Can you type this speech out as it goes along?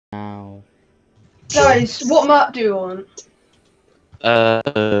now. Guys, what map do you want?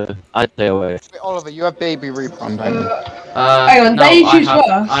 I'd stay away. Wait, Oliver, you have Baby Reaper on, don't you? Hang on, No, they choose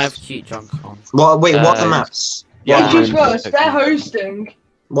first. I have cheat drunk on. What? Wait, what are the maps? They Yeah, choose I'm first. They're checking. hosting.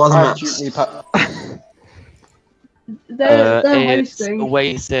 What are the I have maps? Cute Reaper. They're It's hosting.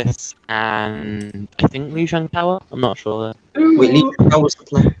 Oasis and I think Lucian Tower. I'm not sure. Ooh. Wait, Lee, how was the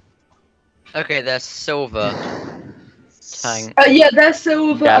play? Okay, they're silver. Tank. Yeah, they're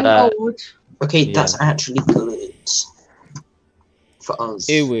silver Yeah, and that- gold. Okay, Yeah. that's actually good for us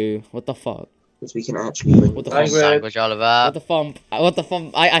Ew, what the fuck? because we can actually win. What the Language. fuck? Language, Oliver. What the thump? What the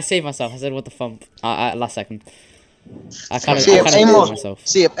thump? I saved myself. I said what the thump. Last second. I kind of See if saved Amos, myself.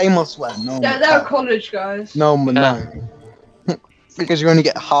 see if Amos went. No, Yeah, they're college guys. no, but no. Because you only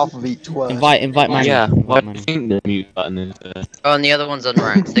get half of each word. Invite Manny. Yeah. Why Invite do you Manny. think the mute button is there? Oh, and the other one's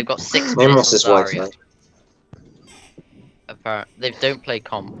unranked. They've got 6 Amos minutes is on white. Zarya. Apparently, they don't play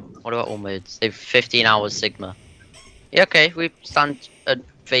comp. What about all modes? They've 15 hours Sigma. Yeah, okay, we stand a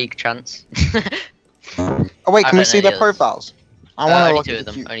vague chance. Oh wait, I can we don't see know their the others. profiles? I want to only look 2 at of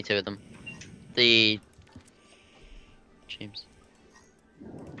the them. cute. Only 2 of them. The James.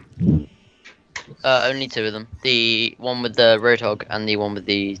 Only 2 of them. The one with the Roadhog and the one with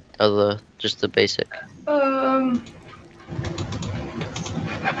the other, just the basic.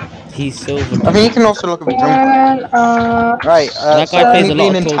 He's silver. I think you can also look at the junk. Right, That so guy plays only a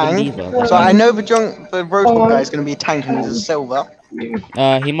lot being of in Golden tank. Diva. So I know the Roadhog guy is going to be a tank and he's a silver.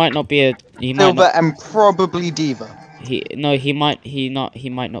 He might not be a. He might Silver not. and probably Diva. He might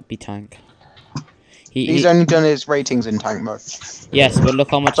not be tank. He's only done his ratings in tank mode. Yes, but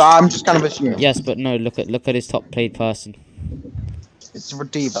look how much. So I'm just kind of assuming. Yes, but no. Look at his top played person. It's for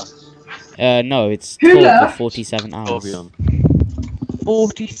Diva. No, it's Who 12 left? with 47 hours. Torbjorn.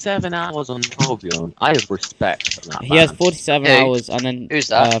 47 hours on Torbjorn. I have respect for that. He has man. 47 Hey, hours and then who's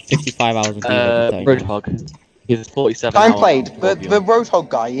that? 55 hours on Diva. Roadhog. He has 47 Time hours. played. on The Torbjorn. Roadhog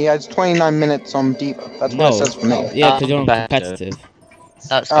guy, he has 29 minutes on Diva. That's what it says for me. Yeah, because you're on Competitive. competitive.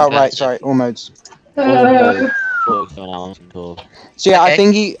 That's Oh right, competitive. sorry, all modes. Almost 47 hours on Torb. So yeah,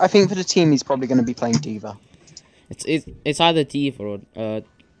 Okay. I think for the team he's probably going to be playing Diva It's either Diva or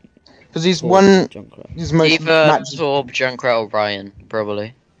because he's or won Junkrat. his most Diva, matches. Torb, Junkrat, O'Brien,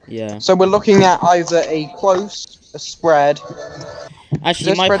 probably. Yeah. So we're looking at either a close, a spread. Actually,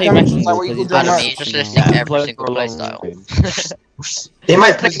 This he might Red play Diamond, Wrecking is that Ball what you because he's call got Adam, Right. you're just now. listing Yeah, every play single for a long playstyle. game. They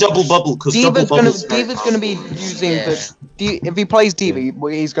might play double bubble because double Diva's bubble. gonna be using Yeah. if he plays Diva,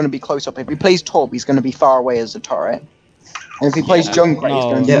 he's gonna be close up. If he plays Torb, he's gonna be far away as a turret. And if he plays Junkrat, he's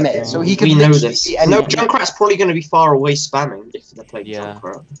gonna be No. mid. So he can We know literally this. be No, any- Junkrat's probably going to be far away spamming if they play Yeah.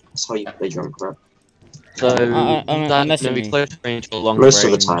 Junkrat. That's how you play Junkrat. So, unless that's going to you be mean- close range or long Most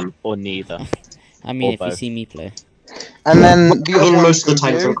of range, the time. or neither. I mean, Or if you both. see me play. And then the I other mean, one most of the you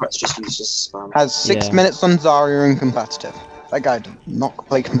time can do Junkrat's just used as spam. has 6 Yeah. minutes on Zarya in competitive. That guy did not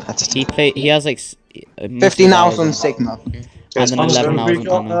play competitive. He has like 15 hours on Sigma. and then Guys, 11 Have hours we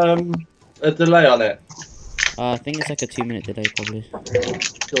on got Honor. a delay on it? I think it's like a 2-minute delay probably.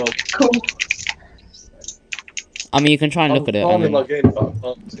 Cool. Cool. I mean, you can try and look at it. I'm And trying to then, log in, but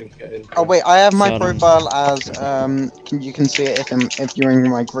I can't seem to get in. Oh wait, I have my So I don't- profile as you can see it if you're in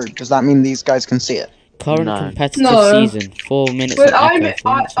my group. Does that mean these guys can see it? current No. competitive No. season, 4 minutes. But of I'm echo,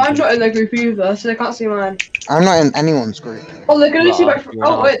 4 minutes of not in their group either, so they can't see mine. I'm not in anyone's group. Oh, they're gonna see my. Right, you're Oh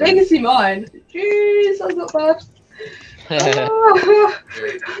not. wait, they can see mine. Jeez, that's not bad.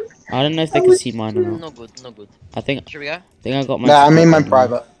 I don't know if they can see mine or not. No good, no good. I think Should we go? I got my. Nah, I mean my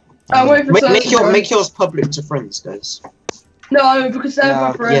private. I'm waiting for Make yours public to friends, guys. No, because they're Yeah,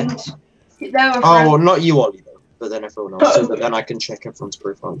 my friends. They're my Oh, friends. well, not you, Ollie, though, but then everyone else. So that then I can check everyone's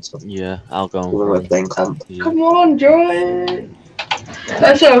profile and stuff. Yeah, I'll go Even on. with playing comp. Yeah. Come on, join.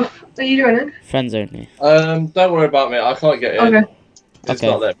 So, are you doing it? Friends only. Don't worry about me. I can't get in. Okay. It's Okay.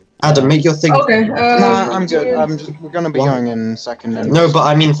 not there. Adam, make your thing. Okay. Nah, I'm good. We're gonna be What? going in second. Anyways. No, but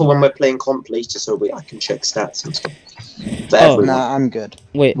I mean for when we're playing comp later, so I can check stats and stuff. For Oh. everyone. Nah, I'm good.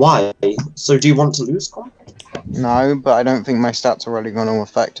 Wait, Why? So do you want to lose comp? No, but I don't think my stats are really gonna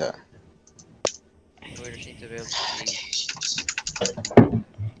affect it. We just need to be able to see.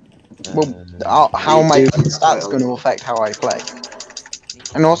 Well, how you my do. stats gonna affect how I play.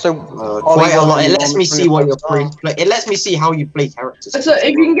 And also, Quite a lot. It lets me see what your your play. It lets me see how you play characters. So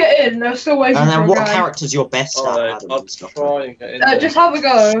if you can get in, they're still waiting and for then a what guy. character's your best at, Alright, Adam, I'll and stuff. try and get in. Just have a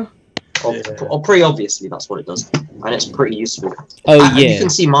go. Or pretty obviously, that's what it does, and it's pretty useful. oh And you yeah. can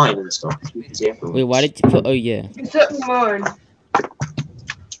see mine and stuff. You can see everyone. Wait, why did you put? Oh yeah. Except for mine.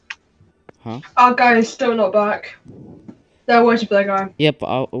 Huh? Our guy is still not back. They're waiting for their guy. Yeah,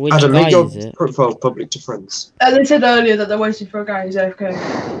 but which Adam, guy make your is it? profile public to friends. They said earlier that they're waiting for a guy who's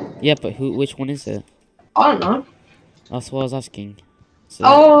AFK. Yeah, but which one is it? I don't know. That's what I was asking. So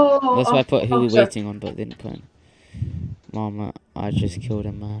Oh, that's why I put who we're sorry. waiting on, but didn't put. Mama, I just killed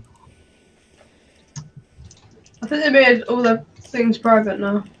him, man. I think they made all their things private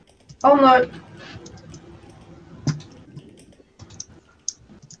now. Oh no.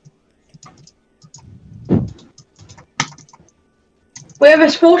 We have a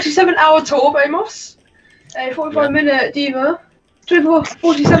 47-hour tour, Amos. A 45-minute Diva.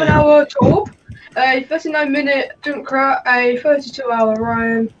 47-hour tour. A 39-minute Junkrat. A 32-hour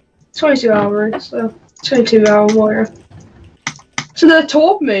Ryan. 22-hour, so 22-hour Warrior. So they're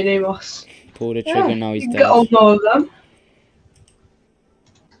top me, Amos. Pull the trigger, now he's you can dead. get on more of them.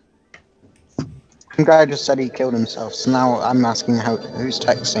 Some guy just said he killed himself, so now I'm asking who's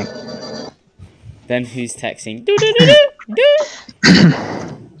texting. Then who's texting? Do do do do do.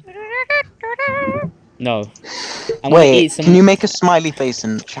 No. I'm gonna eat Wait, some. can you make a smiley face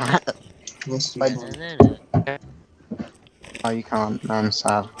in the chat? Yes, you Like- can. Oh, you can't. No, I'm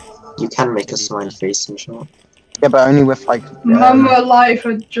sad. You can make a smiley face in short. Yeah, but only with like. Mama life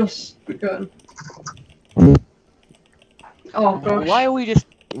had just begun. Oh gosh. Why are we just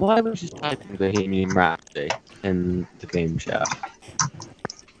typing Bohemian Rhapsody in the game chat?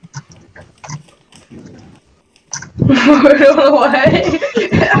 Run away.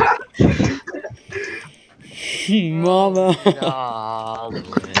 Mama.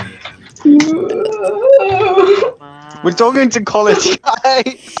 We're talking to college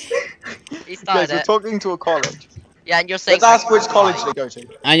guys. He Guys, started we're it. talking to a college. Yeah, and you're saying. Let's ask which college they go to.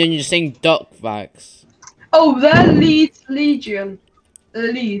 And then you're saying duck facts. Oh, they're Legion.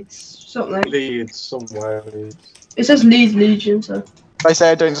 Leeds, something. Leeds somewhere. Leeds. It says Leeds Legion, so. If I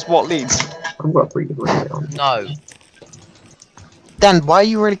say I don't, just what leads? I've got a pretty good radio on. No. Dan, why are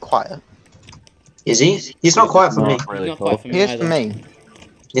you really quiet? Is he? He's not quiet for me. He's not quite for He me is either. for me.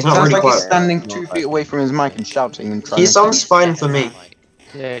 He's not Sounds really like he's quiet. standing 2 feet away from his mic and shouting and trying He to... sounds fine for me.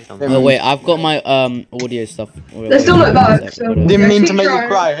 Yeah, Oh wait, I've got my audio stuff. They're still not back, so- Whatever. Didn't Yeah, mean to keep make you trying.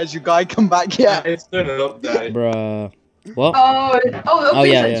 cry. Has your guy come back yet? It's doing an update. Bruh. What? Oh, Oh,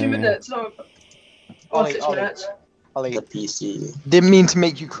 yeah, like 2 yeah. minutes. No. Or Ollie, 6 Ollie. minutes. Ollie, The PC. didn't mean to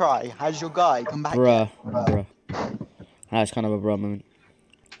make you cry. Has your guy come back Bruh. yet? Bruh. That's kind of a bruh moment.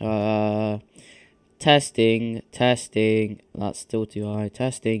 Testing. That's still too high.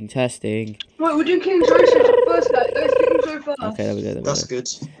 Testing. Wait, we're doing King's Row first, guys. Let's do King's Row first. Okay, there we go. There we That's go. good.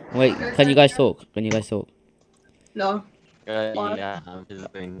 Wait, can you guys talk? No. yeah, I'm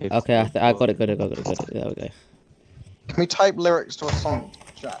visiting. Okay, I got it. There we go. Can we type lyrics to a song?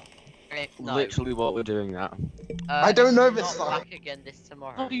 Chat. No. Literally what we're doing now. I don't know if not it's like- back again this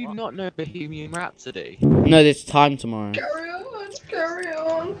tomorrow. How do you What? not know Bohemian Rhapsody? No, there's time tomorrow. Carry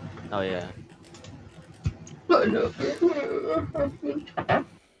on. Oh yeah.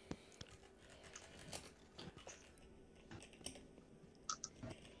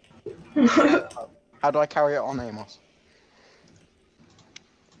 How do I carry it on, Amos?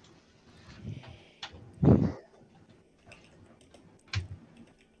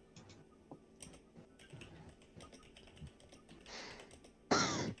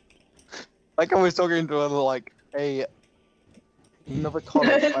 Like I was talking to another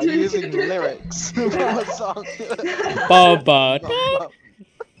college by using lyrics from a song. Baba.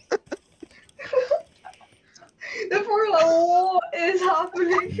 They're probably like, what is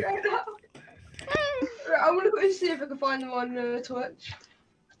happening right now? Right, I'm gonna go and see if I can find them on Twitch.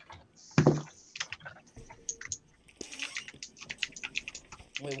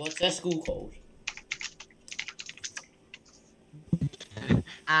 Wait, what's their school called?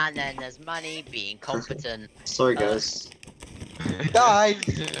 And then there's money, being competent. Sorry, guys. Guys,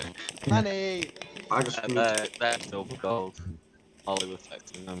 money. I just. That's silver gold. Ollie was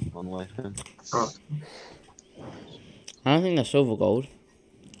texting them on the way home. Oh, I don't think they're silver gold.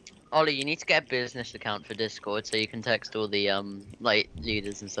 Ollie, you need to get a business account for Discord so you can text all the like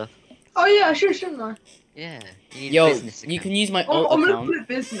leaders and stuff. Oh yeah, I should, shouldn't I? Yeah. You need a Yo, business account. you can use my I'm alt gonna account. put it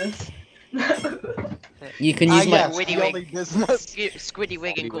business. You can use my. yes, Witty the wig. only business. Squiddy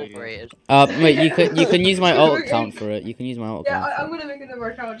Wig Incorporated. Wait, you can use my alt account for it. You can use my alt Yeah, account. I'm gonna make another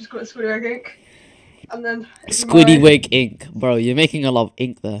account, just call it Squiddy Wig Inc. And then Squiddy Wig Ink, bro. You're making a lot of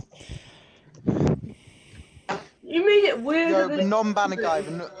ink there. You made it weirder Yo, than the it non-banner should guy, be.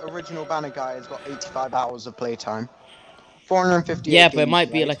 the original banner guy, has got 85 hours of playtime. 458 Yeah, but it games might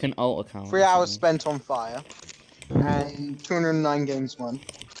be played, like an alt account. 3 or hours something. spent on fire, and 209 games won.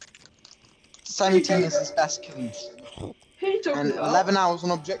 Simultaneous his best killing streak, Who are you talking and about? 11 hours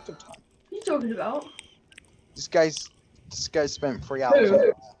on objective time. Who are you talking about? This guy's This guy spent 3 hours.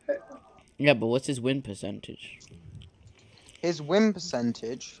 Who? Yeah, but what's his win percentage? His win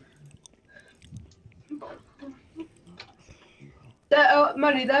percentage. They're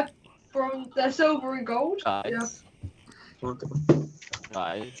money. They're silver and gold. Guys, Yeah.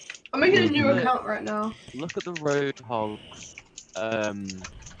 guys, I'm making a new account right now. look at the Roadhog's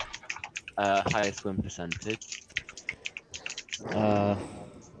highest win percentage.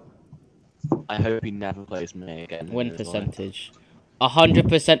 I hope he never plays me again. in Win his life. percentage.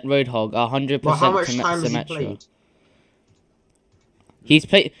 100% Roadhog, 100% Well, how much time has he Symmetra. played? He's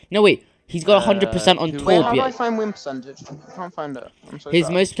played. No, wait. He's got 100% on Wait, Wait, how Torb do I yet. find win percentage? I can't find it. I'm so His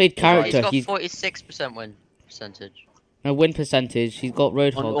sad. most played He's character. got He's 46% win percentage. no win percentage. He's got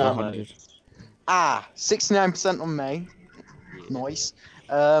Roadhog On 100. Ah, 69% on May. Nice.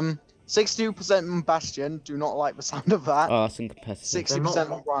 62% on Bastion. Do not like the sound of that. Oh, that's uncompetitive.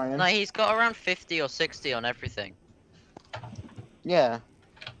 60% on Ryan. No, he's got around 50 or 60 on everything. Yeah,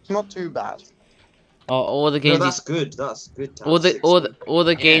 it's not too bad. Oh, all the No, games. that's good. That's good. to All have the 60. all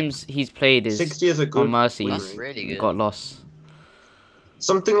the Yeah. games he's played is 60 is a good. on Mercy. win That's rate. really good. Got lost.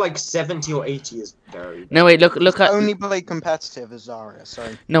 Something like 70 or 80 is very. No, wait. Look at. Only play competitive as Zarya, so.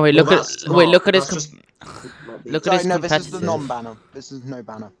 No, wait. Well, Look at. that's Wait. not- Look at his. that's Com- just- look at Sorry, his no, this is the competitive. non-banner. This is no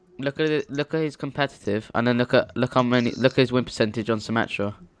banner. Look at it. Look at his competitive, and then look how many. Look at his win percentage on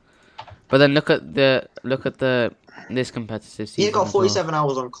Symmetra. But then look at this competitive season. He's got as well. 47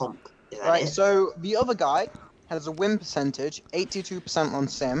 hours on comp. Is that Right, it? so the other guy has a win percentage, 82% on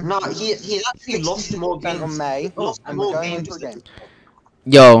Sim. No, he actually lost more 60% games. on May, Lost and we're more going games into a than- game.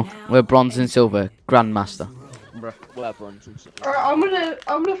 Yo, we're bronze and silver, grandmaster. We're bronze and silver. Alright,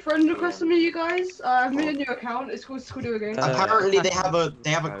 I'm gonna friend request some of you guys. I've made a new account. It's called Squiddo Again. Apparently they have a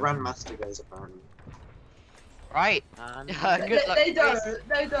grandmaster, guys. Apparently. Right. And Good luck. They don't.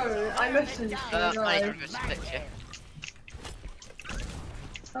 They don't. I messaged I them. need to go to picture.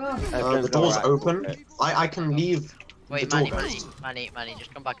 Oh. The everyone's door's alright. open. I can leave. Wait, the door, Manny, guys. Manny,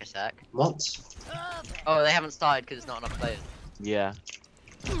 just come back a sec. What? Oh, they haven't started because there's not enough players. Yeah.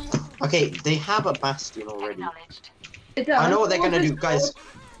 Okay, they have a bastion already. It I does. know what they're gonna do, guys.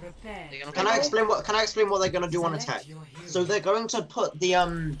 They're gonna Can I explain what they're gonna do on attack? So they're going to put the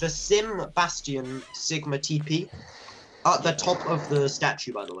Sim Bastion Sigma TP at the top of the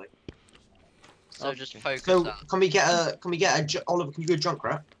statue, by the way. So just focus So that. can we get a Oliver? Can you do a junk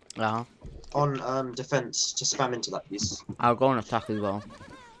rat Yeah, on defense to spam into that piece? I'll go on attack as well.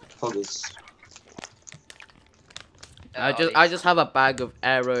 Hoggers. I just have a bag of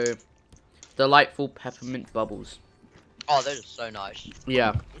Aero, delightful peppermint bubbles. Oh, those are so nice.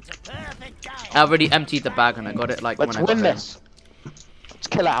 Yeah, I already emptied the bag and I got it like Let's when I got win home. this. Let's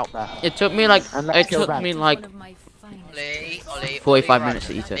kill it out there. It took me like And let's kill that. Ollie, 45 right, minutes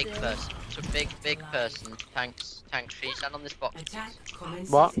to eat it. Big person. So big person. Thanks, tree. Stand on this box.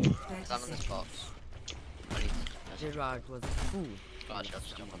 What? Stand on this box. Gerard was a fool. Oh, actually, I'll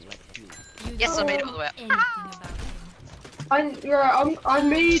just jump on the way. Yes, I made it all the way up. I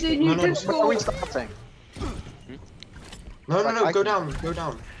made a new No, no, Where are Discord. we starting? No, I go can- down, go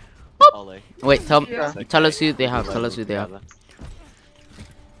down. Ollie. Wait, tell Yeah. tell us who they have. Tell us who they have.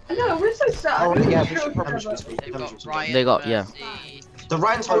 No, we're so sad. Oh, We yeah, should we should kill probably together. They've got Ryan. They got- yeah. Mercy. The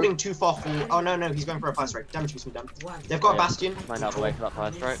Ryan's holding too far forward. Oh no, he's going for a fire strike. Damage me down. They've got a Yeah. bastion. Find out the way for that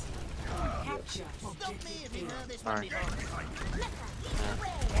fire strike. Sorry.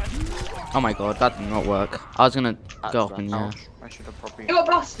 Oh my god, that did not work. I was gonna That's go up and yeah. ouch. I should have probably. You got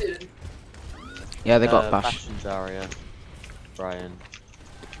Bastion. Yeah, they got bash. Bastion, Zarya. Brian.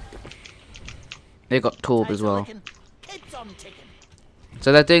 They got Torb as well.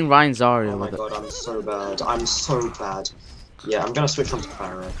 So they're doing Ryan Zarya Oh my with it. god, I'm so bad. I'm so bad. Yeah, I'm gonna switch on to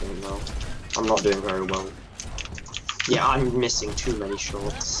fire, I think now. I'm not doing very well. Yeah, I'm missing too many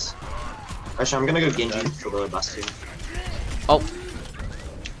shots. Actually, I'm gonna go Genji for the bastion. Oh,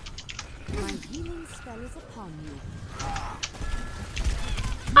 My healing spell is upon you.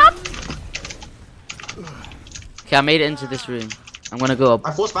 okay, I made it into this room. I'm gonna go up.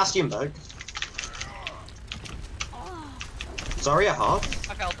 I forced bastion back. Sorry, a half.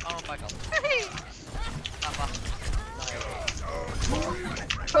 Back out. Oh, back out.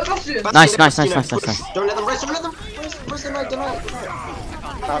 Got Bastion. Nice, nice, Bastion, nice, nice, nice, nice. Don't let them rest, don't let them rest the night,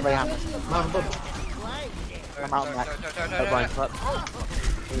 Can't really happen. I'm out next. Brian, flip.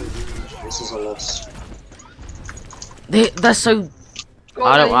 This is a loss. They're so. Go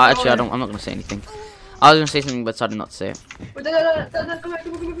I on, don't. Ryan, Actually, go I on. don't. I'm not gonna say anything. I was gonna say something, but decided not to say it. Wait, no, come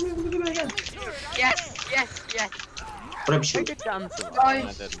here again. Yes, yes, yes. But I'm I shooting. could dance a lot, Nice. and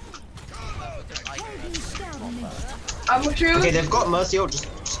I didn't. I'm with you. Okay, they've got Mercy. Just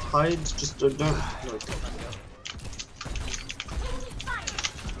hide. Just don't. No.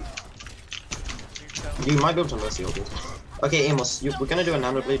 You might be able to mercy ult. Okay, Amos, we're gonna do a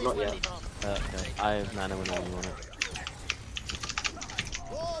nano blade, not yet. Okay, I have nano and only on it.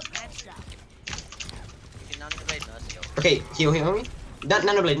 Okay, heal me.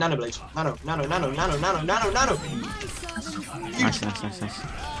 Nano blade, nano. Nice.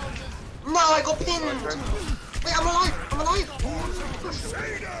 No, I got pinned! Wait, I'm alive!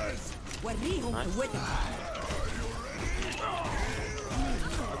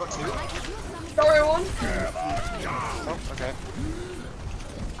 I got 2. Sorry, one. Oh, okay.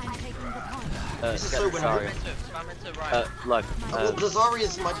 This is so sorry. Look, the Zarya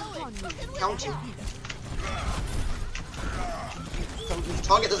is my counter.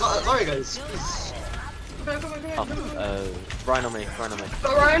 Target the Zarya, guys. Please. Ryan on me.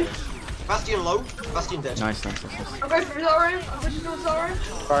 Got Ryan. Bastion low. Bastion dead. Nice. I'm going for Zarya. I'm pushing towards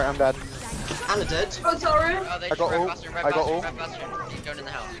Zarya. Sorry, I'm dead. Anna dead. Got Zarya. Oh, they I got ult. Bastion, I got ult. Bastion. He's going in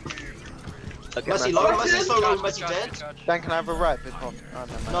the house. Okay, Mercy man. low. Mercy so low. Charge, Mercy charge, dead. charge. Dan, can I have a rep? Oh,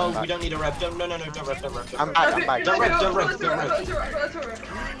 No, I'm we don't need a rep. Don't rep. I'm back. Don't rep.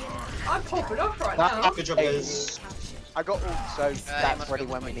 I'm popping off right now. Good job, guys. I got ult, so that's ready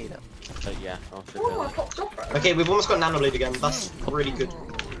when we need it. Yeah, I'll fit Oh, I it. popped off right now. Okay, we've almost got nano blade again. That's really good.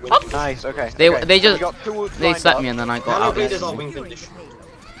 Win. Nice, okay. They okay. just- We got 2 ults They lined slapped up. me and then I got Nano out. blade is our win condition.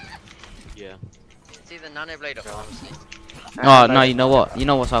 Yeah. It's either nano blade or honestly. Oh no, you know what? You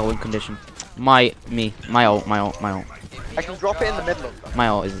know what's our win condition? My ult. I can drop it in the middle of them. My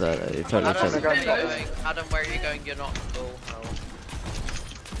ult is the totally Adam, totally. where are you going? Adam, where are you going? You're not full.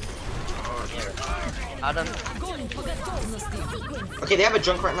 Adam, Okay, they have a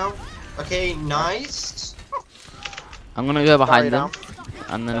junk right now. Okay, nice. I'm gonna go behind Sorry, them,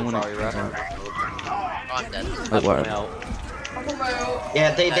 and then I'm gonna. Sorry, Red. I'm dead. Wait, what? Now, I got my ult.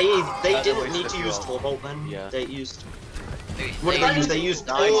 Yeah, they That didn't wasted need to use fuel. Torbolt then. Yeah. They used. They- What did they use? They used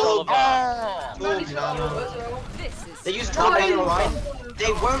Nice. Torbolt. Oh! Managed to Nano. ult as well. They used Torbolt in the line.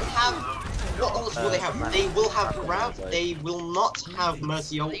 They won't have. What else will they have? They will have grab. They will not have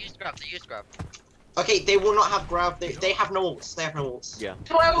mercy ult. They used grab. Okay, they will not have grab. They have no ults. They have no ults. yeah.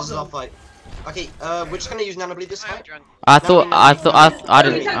 Can I This is our ult them? fight. Okay, we're just gonna use nano blade this fight. Drunk. I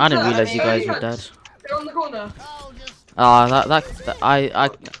didn't realize you guys were dead. They're on the corner.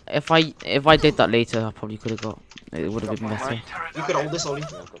 If I did that later, I probably could have got. It would have been better. You could ult this, Ollie.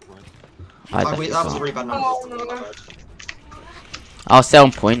 Yeah, I've got mine. I Oh, wait, that was a definitely really bad Oh, number. no. I'll stay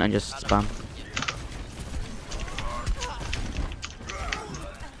on point and just spam.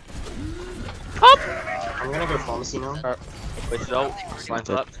 I'm gonna go pharmacy now. With his ult, line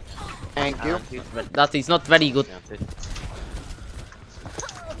up. Thank you. That is not very good. Yeah,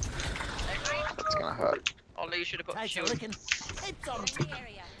 That's gonna hurt. Ollie, you should have got shield. You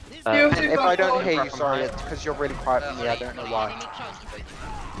And too if I far don't forward. hear you, sorry, it's because you're really quiet for me, I don't know why.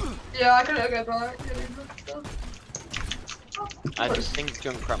 Yeah, I can go back. I just think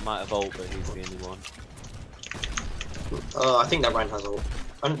Junkrat might have ult, but he's the only one. I think that Ryan has ult.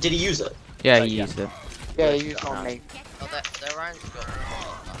 Did he use it? Yeah, he used it. Yeah, you use on me. Oh, their Ryan's got.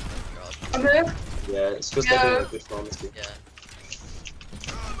 Oh, God. I'm here. Yeah, it's because Yeah. they're doing a good pharmacy. Yeah.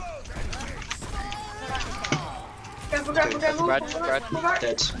 Careful. Brad.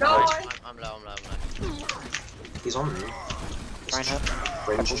 Dead. No, I'm low. He's on me. Ryan hurt.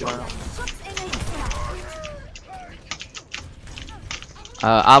 Range jump.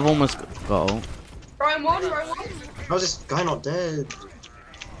 I've almost got ult. Ryan one. How's this guy not dead?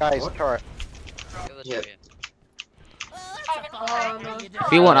 Guys, What? turret. Kill the Yeah. Trivia. Oh, no.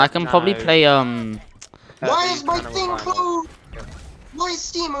 If you want, I can probably No. play Why is my Nano thing Ryan ult. closed? Why is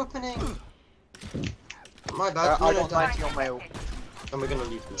Steam opening? My bad. I got 90 on my ult. And we're gonna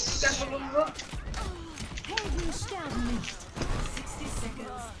leave this. Careful, Oliver.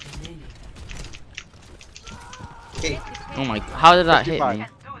 Okay, Oh my! How did that hit 55. me?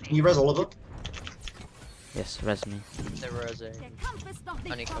 can you res Oliver? Yes, res me. There was a.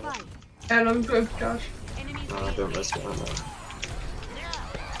 Only cover. And I'm going for Josh. No, don't res it.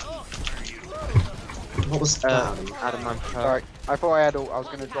 What was that? Adam, I'm Sorry, I thought I had ult, I was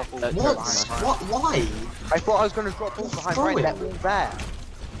gonna drop ult. Uh, What? behind. What? Why? I thought I was gonna drop ult behind Throw Ryan, it. they're all there.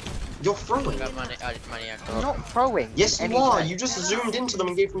 You're throwing. Got money. I did money. I'm not throwing. Yes, you anything. are. You just zoomed into them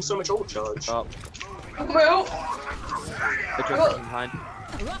and gave them so much ult charge. up. I got my ult. The Junkrat behind.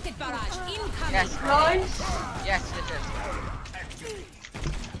 Yes. Nice. Yes, it is.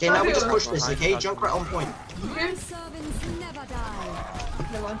 Okay, now we just push this. Okay, Junkrat on point.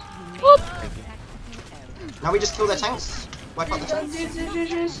 Never mind. Now we just kill their tanks. Wipe out the tanks.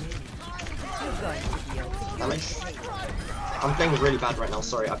 Damage. I'm playing really bad right now.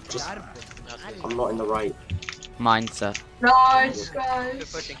 Sorry, I'm not in the right Mindset. Nice, Keep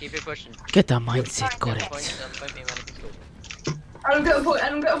guys. pushing, keep it pushing. Get that mindset, got Point, it. point me when it can score. Adam, get on point.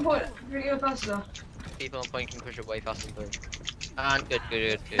 Adam, get on point. You're going faster. People on point can push it way faster through. And good.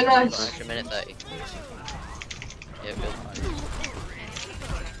 Nice. Got an extra minute 30. Yeah,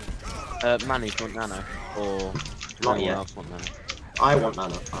 good. Manny, do you want nano? Or Not anyone yet. else want nano? I want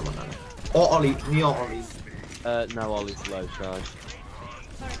nano. Or Ollie. Me or Ollie. No, Ollie's low charge.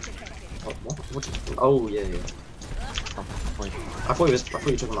 What? Oh yeah. Oh, point. I thought you were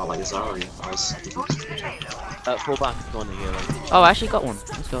talking about like Zarya. I was confused. Fall back if you want to heal him. Oh, I actually got one.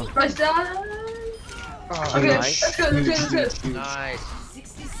 Let's go. Nice down. Oh, Okay, nice. that's good. Nice.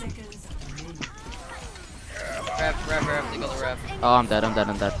 60 seconds. Rev, they got the rev. Oh, I'm dead.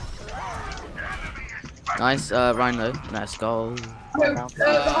 Nice, Rhino. Let's go.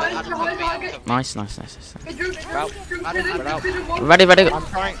 Behind. Nice. Good. Ready. I'm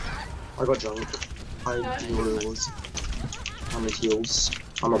trying. I got junk. I heals. How many heals?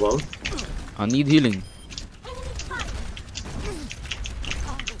 I'm above. I need healing.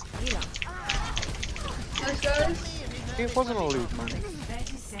 Nice, guys. It wasn't a loot, man.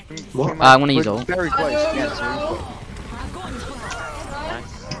 What? I'm gonna use We're all. very close. Yes.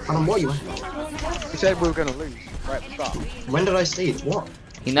 Adam, what are you? We said we were gonna lose right at the start. When did I say it? What?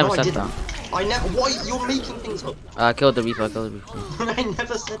 He never No, I said didn't. that. I never. Why? You're making things up. Killed the Reaper. I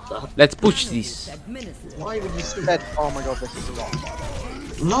never said that. Let's push this. Why would you say Said, that? oh my god, this is a lot.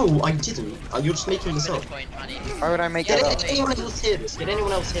 No, I didn't. You're just making this up. Point, Manny. Why would I make Did it up? anyone else hear this? Did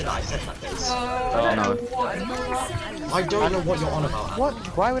anyone else hear that I said that, guys? I don't know what you're on about. What?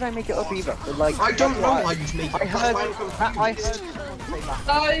 Why would I make it up either? Like, I don't know why? why you'd make it. I heard. That's why I'm I confused. heard someone say that.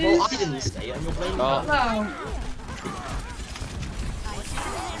 Well, Nice. I didn't say it, and you're blaming me. Wow.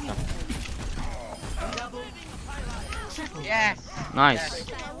 Yes! Nice.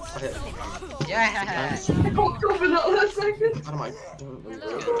 Okay, Yes! I got covered that last second. Adam, I don't know what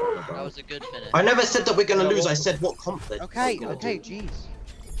you're on That about. was a good finish. I never said that we're gonna lose. I said what comp they're Okay, gonna okay, do.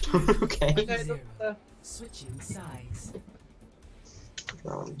 jeez. Okay. Switching sides.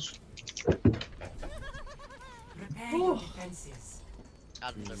 Rounds. Prepare your defenses.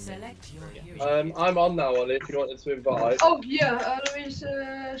 Adam, don't Select your hero. I'm on now, Ollie, if you wanted to invite. Oh yeah, let me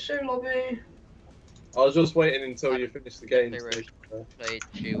show lobby. I was just waiting until you finished the game. Play to Roche. do it. Play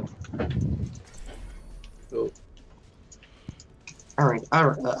Shield. Cool. Alright,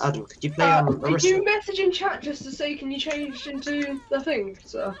 Adam, could you play Did Arista? you message in chat just to say can you change into the thing?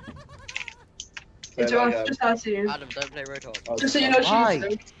 So. Into Yeah, us, yeah. just ask you. Adam, don't play Roadhog. Oh, Just so you know Why?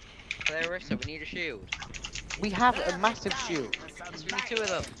 she's Play Arista, we need a shield. We have a massive shield. Yes, we need two of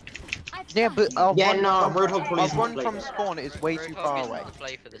them. Yeah, but our Yeah, run no, from, Roadhog probably our isn't run the from play. spawn is way too far Roadhog away. isn't the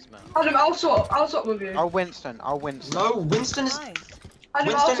play for this map. Adam, I'll swap with you. I'll Winston. No, Winston is. Adam, I'll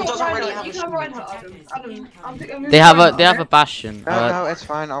Winston swap doesn't really Reinhardt. have You a can have shield. Reinhardt, Adam. I'm giving They you have a Reinhardt. bastion. No, it's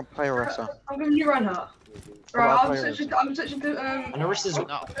fine. I'll play Orisa. I'm giving you Reinhardt. Well, Right, I'll I'm play switching to And Arista's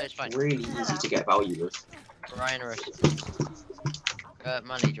No, it's fine. really easy to get value with. Ryan Arista.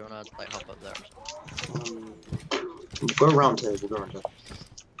 Manny, do you wanna like hop up there? We'll go around here, we'll go around here.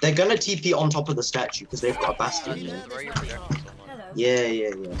 They're gonna TP on top of the statue because they've got a bastion there. Throw your projectiles on one.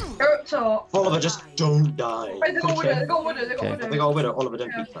 Yeah. Go up top. Oliver, just don't die. Wait, they got Okay. Widow, they got Widow, they got Okay. Widow. They got a widow. Oliver, don't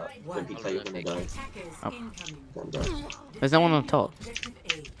Yeah. peek that. Don't peek that, you're gonna die. Oh. Don't die. There's no one on top.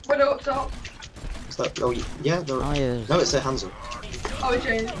 Widow up top. Is that, oh, yeah, there. Oh yeah. No, it's a Hanzo. Oh, it's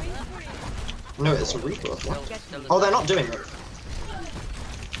changed. No, it's a Reaper. What? Still Oh, they're not doing it.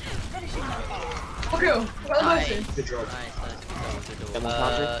 Okay, well, that's Nice. nice. Good job. Nice. Come on,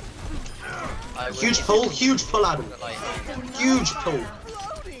 I will Huge give pull, you- huge pull, Adam. Like, Huge pull.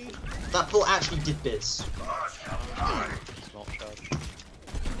 That pull actually did bits. small charge.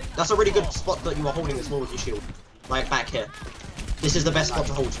 That's a really good spot that you are holding as well with your shield. Like, back here. This is the best spot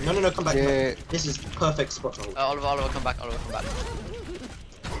to hold. No, come back. Yeah. This is perfect spot to hold. Oliver, come back. Oliver, come back.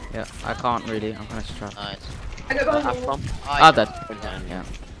 Yeah, I can't really. I'm gonna try. Nice. I got behind you. Ah, dead. Yeah.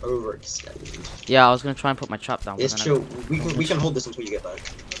 Overextended. Yeah, I was gonna try and put my trap down. but It's then I- chill. We can hold this until you get back.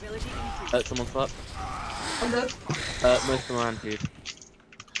 Someone's up. I'm dead. Most of them are anti.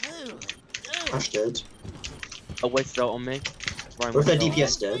 Ash dead. A wasted out on me. Ryan Both their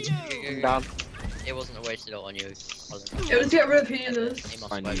wasted out. DPS dead. Down. It wasn't a wasted ult on you. Wasn't. It was to get rid of healers. He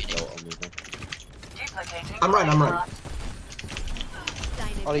must Ryan have used voted out on me then. I'm right.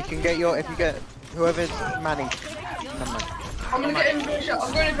 Ollie, you can get your if you get whoever's Manny. Never mind. I'm gonna get in for a shot.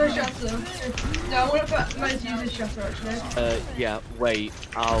 I'm going in for a shatter. No, I want to man to use his shatter actually. Yeah, wait.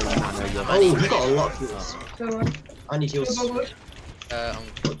 I'll nano your Oh, you got a lot of heals. So, I need heals.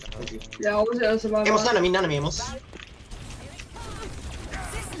 Thank you. yeah, I was it as a Amos, nano me, Amos.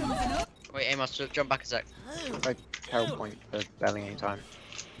 Wait, Amos, jump back a sec. Help point for belly any time.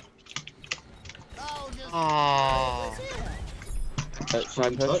 Oh. Should I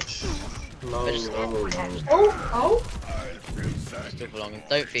push? Touch? No, I just- no, no. Oh, It's too long.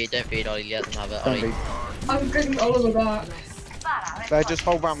 Don't feed, Ollie. Let them have it. Don't Ollie. be. I'm getting Oliver back. They just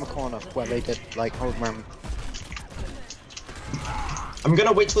hold round the corner where they did, like, hold round. I'm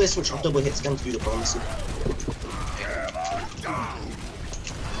gonna wait till they switch off double hits again to do the bombs.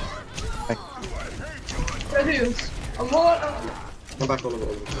 Red heels. I'm more. Come back all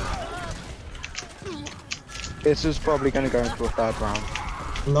over. This is probably going to go into a third round.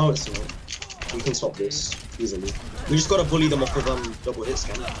 No, it's not. We can stop this easily. We just gotta bully them off with double hit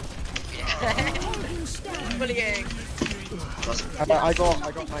scan. Bullying. I got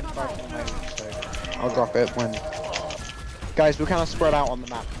 95 on the main, so I'll drop it when. Guys, we're kind of spread out on the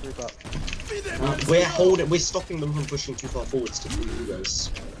map. Group up. We're stopping them from pushing too far forwards to beat you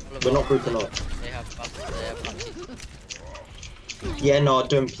guys. We're not grouping up. They have fast. Yeah, no,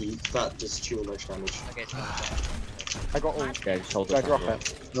 don't peek. That does too much damage. Okay, so I got all. Yeah, just hold Should I it. drop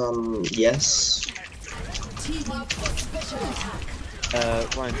it? Yes.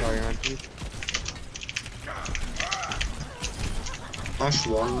 Ryan, sorry, around you. Ash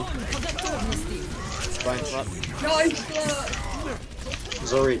 1. Ryan, slap. Nice.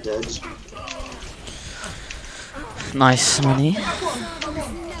 Zori dead. Nice, Money.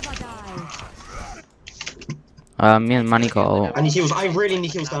 Me and Money got ult. I need heals. I really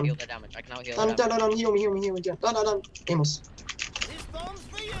need heals I can down. heal their damage. I can out heal their Done, damage. heal me. Done. Amos.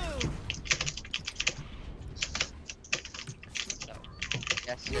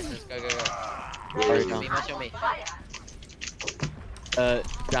 Yes, go. Sorry, Show me, Dan. show me.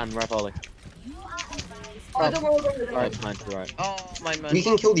 Dan, rev Ollie. I don't want to go with Right, it. mine to the right. Oh, my man. We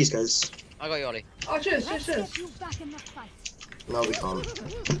can kill these guys. I got you, Ollie. Oh, cheers. No, we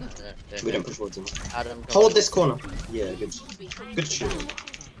can't. We don't push forwards enough. Adam, come Hold on. this corner. Yeah, good. Good shit.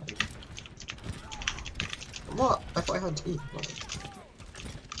 What? I thought I had E.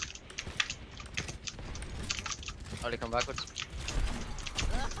 Ollie, come backwards.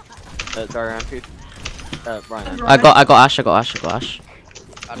 Sorry, around you. Ryan. I got Ash.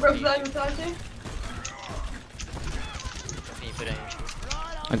 Adam, Representative 30. can you put it in?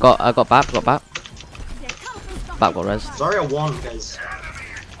 I got back. Back got res. Zarya 1, guys.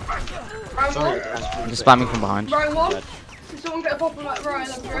 Round Sorry, one. I'm just spamming from behind. Round one. Did someone get a pop on that Ryan?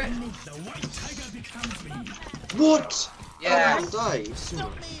 That's great. What? Yeah. I'll die soon.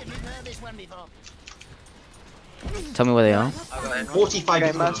 Tell me where they are. I got him. 45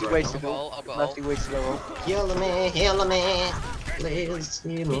 Okay, seconds Mercy right wasted now. all. I've got Mercy ult. wasted all. Heal me. Please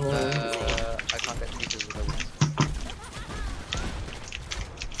heal me. I can't get pieces of them.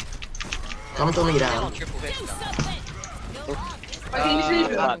 Come to me down. Triple hit. Can you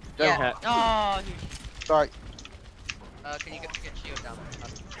see? Don't Yeah. hit. Oh, Sorry. can you get shield down?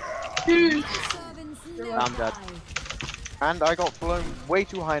 Huge. I'm dead. And I got blown way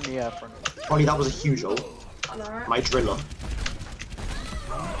too high in the air from it. Ollie, that was a huge ult. Alright. My driller.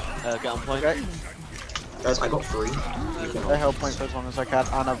 Get on point. Okay. Guys, I got 3. You can I held point for as long as I can,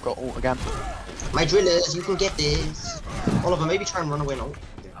 and I've got ult again. My drillers, you can get this. Oliver, maybe try and run away an ult.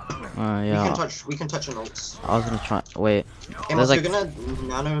 Yeah. We can touch an ult. I was gonna try. Wait. Amos, like- you're gonna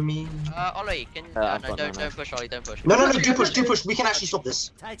nano me. Ollie, can I've no, got don't nano. push, Ollie, don't push. No, do push. We can actually stop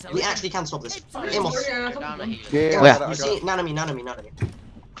this. We actually can stop this. Amos. Go down a healer. Yeah, Amos, Yeah. you see, nano me.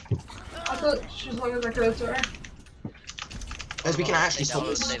 I thought she was long as I could, sorry. Guys, we can actually Stay stop there,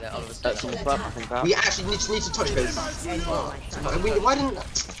 this. Stay there, Oliver, stay That's there. on the flap, I think that. We actually need to touch guys. Why didn't...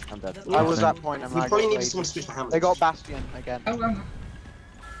 I'm dead. I was at point and We I probably got needed laid. someone to switch for Hamlet. They got Bastion again. Okay.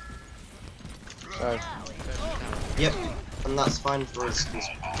 So Yep, and that's fine for us because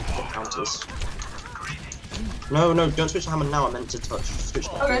we've got counters. No, don't switch to Hammond now. I meant to touch. Switch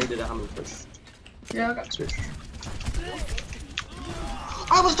before Okay. we did a Hammond push. Yeah, okay. Switch.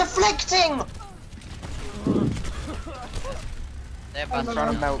 I was deflecting! They're I'm bad.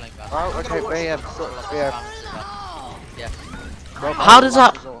 trying to melt. Oh, okay, but yeah. Yeah. How does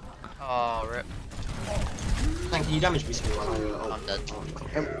that? Oh, rip. Thank you, you damaged me so well. I'm dead.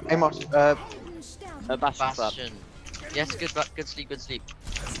 Amos, Bastion flap. Bastion. Yes, good sleep.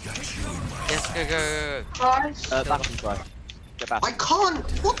 Yes, go. Nice. Bastion flap. Get Bastion. I can't!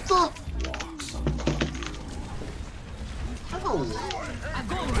 What the? How?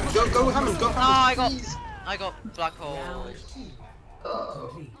 Go Hammond, go Hammond. I got black hole.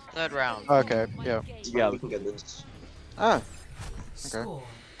 Third round. okay, yeah. Yeah, we can get this. Ah, okay. Score.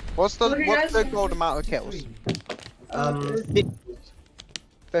 What's the gold amount of kills? 50. 50.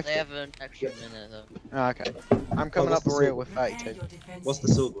 They have an extra minute though. Ah, okay. I'm coming what's up the the rear silver? with Prepare 32. your defenses. What's the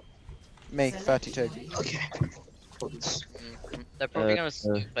silver? Me, 32. Okay. Points. They're probably gonna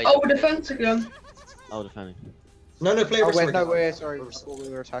play. Oh, defense again. Oh, defending. No, play Oh wrist. wait, no, we're sorry. Before we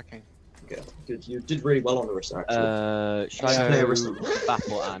were attacking. Okay, good. You did really well on the wrist, actually. Should I Play go wrist. Bap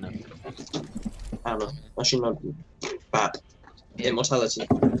or Anna? Anna. Actually, not bad. Immortality.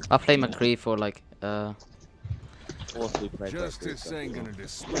 I'll play McCree for like Also play Justice ain't gonna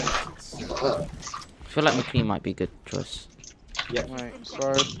dispense itself. I feel like McCree might be a good choice. Right,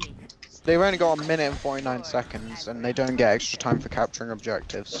 so they've only got 1 minute and 49 seconds, and they don't get extra time for capturing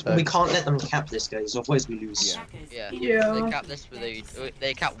objectives. So We can't let them cap this, guys. Otherwise, we lose. Yeah. Yeah. They cap this, but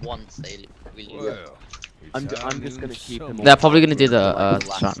they cap once. We lose. Well, I'm just gonna keep him. They're probably gonna do the last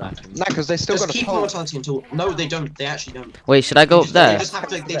strat. second. no, because they still Just got a keep poll. immortality until. No, they don't. They actually don't. Wait, should I go up They there? just have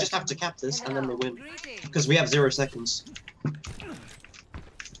to. They just have to cap this, and then they win. Because we have 0 seconds.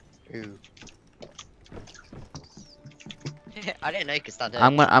 Ooh. I didn't know you could stand there.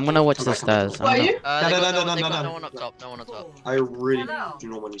 I'm gonna watch the stairs. What are you? They got no one up top. No one up top. I really do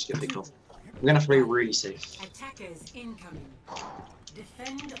not want you to get picked off. We're gonna have to play really safe. Attackers incoming.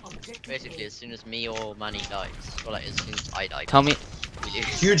 Defend objective. Basically, as soon as me or Manny dies, or like as soon as I die, Tell me, we lose.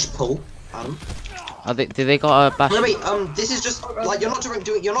 Huge pull, Adam. do they got a bash? No, wait. This is just like you're not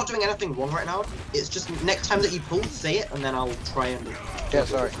doing anything wrong right now. It's just next time that you pull, say it, and then I'll try and. Yeah,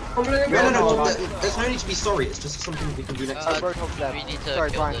 sorry. I'm gonna No. There's no need to be sorry. It's just something we can do next time. Roadhog's dead. We need to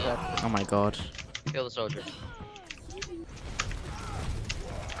Sorry, kill Brian's the, dead. Oh my god. kill the soldier.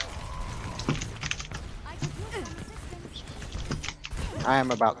 I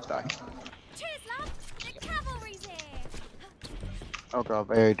am about to die. Oh god,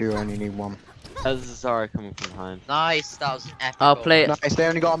 they do only need one. There's a Zara coming from behind. Nice, that was epic. I'll play it. Nice, they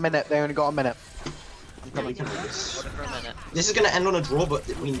only got a minute. They only got a minute. Yeah, we can do this. For a minute. This is gonna end on a draw, but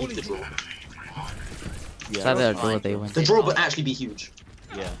we need the draw. Is that their door they win? The draw would actually be huge.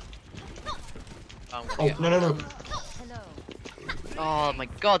 Yeah. I'm Oh gonna get- no. Oh my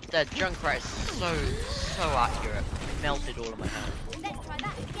god, that Junkrat is so accurate. It melted all of my hair.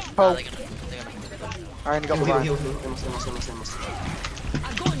 Oh, They're gonna I only got the Heal. Brian. They must.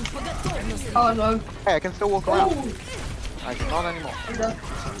 Oh no. Hey, I can still walk around. I cannot anymore.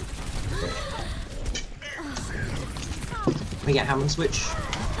 We get Hammond switch.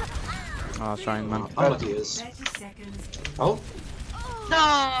 Oh, I was trying, man. How lucky is? 30 seconds. Oh.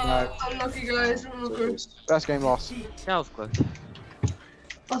 No. Unlucky guys. Unlucky. First game lost. That was close.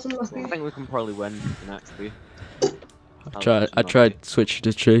 That's I unlucky. think we can probably win the next two. I tried switching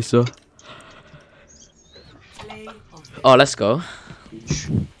to Chaser. Play of Oh, let's go. Huge.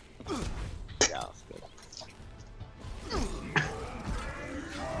 Yeah, that's good.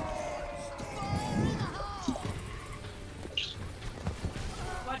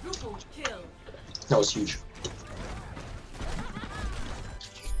 quadruple kill. That was huge.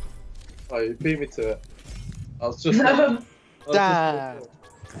 Oh, you beat me to it. I was just. Damn.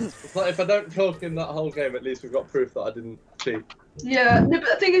 It's like if I don't talk in that whole game, at least we've got proof that I didn't cheat. Yeah, no, but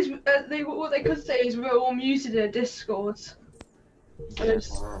the thing is, what they could say is we're all muted in Discords.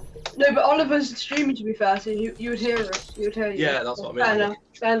 No, but Oliver's streaming to be fair, so you would hear us. You would hear you. Yeah, that's what I mean. Fair enough.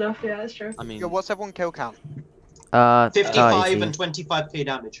 Fair enough. Yeah, that's true. I mean, Yo, what's everyone kill count? 55 30. and 25k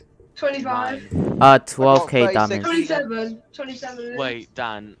damage. 25. 12k 36. damage. 27. 27. wait,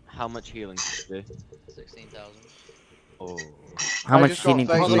 Dan, how much healing did you do? 16,000. Oh. How I much just got healing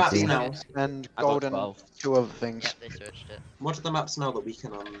did you 36 maps do? now. minutes and I got golden 12. 2 other things. Yeah, they switched it. What are the maps now that we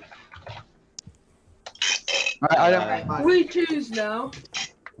can I don't mind. We choose now.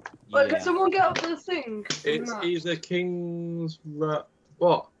 Wait, Yeah. can someone get up the thing? It's Map? either King's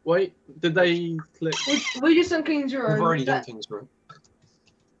What? Wait, did they click? We just done King's Road. We've already done That- Kingsborough.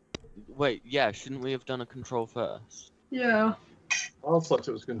 Wait, yeah, shouldn't we have done a control first? Yeah. I thought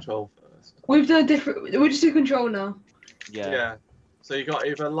it was control first. We've done a different. We just do control now. Yeah. So you got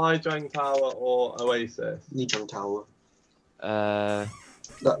either Lijiang Tower or Oasis. Lijiang Tower. Uh,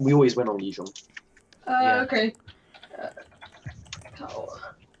 We always win on Lijiang. Yeah. Okay. Tower.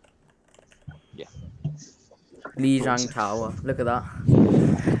 Lijiang Tower. Look at that.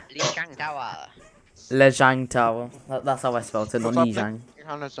 Lijiang Tower. Lijiang Tower. That's how I spelled it, not Lijiang. You're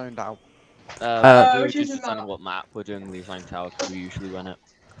kind of zoned out. we were which is just the deciding map? what map we're doing these line towers because we usually win it.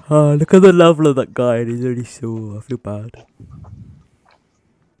 Oh, look at the level of that guy. He's already so. I feel bad.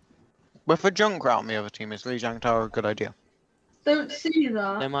 But for Junkrat on the other team, is Lijiang Tower a good idea? Don't see They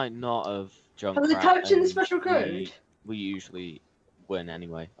that. might not have jumped. Have they typed in the special code? We usually win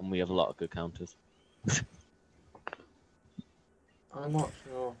anyway, and we have a lot of good counters. I'm not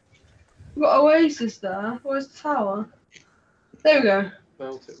sure. We've got Oasis there. Where's the tower? There we go.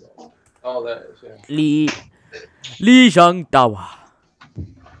 Built it wrong. Oh, there it is. Yeah. Lijiang Tower.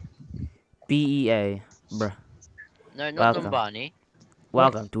 BEA, bruh. No, not Welcome. Numbani.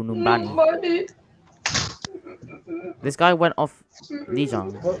 Welcome to Numbani. Nobody. This guy went off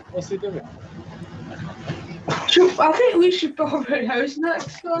Lijiang. What's he doing? I think we should probably host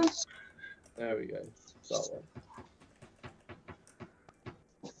next time. There we go. That one.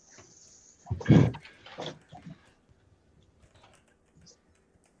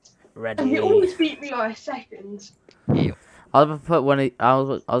 And he Ready. always beat me by seconds. I was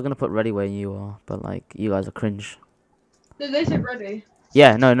gonna put ready where you are, but like you guys are cringe. Did they say ready?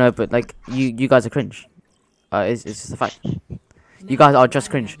 Yeah, no, but like you guys are cringe. It's just a fact. You guys are just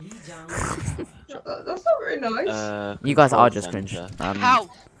cringe. That's not very nice. You guys are just cringe. How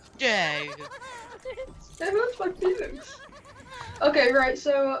dare you? It hurts my feelings. Okay, right,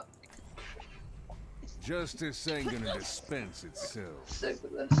 so Justice ain't gonna dispense itself. sick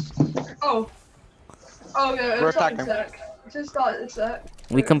with this. Oh yeah, We're it's starting attacking. sec. Just started sec.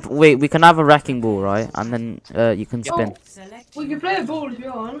 We can have a wrecking ball, right? And then you can spin. Select We can play a ball if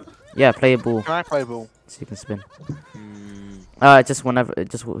you want. Yeah, play a ball Can I play ball? so you can spin. Mm, Just whenever,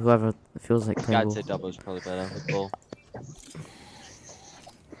 just whoever feels like yeah, playing I'd ball. say doubles probably better. With ball.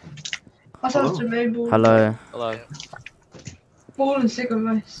 I started to main ball. Hello. Hello. Ball and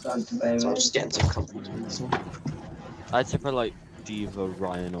Sigma started to main So I'll ball. just get into a couple of I'd say probably like Diva,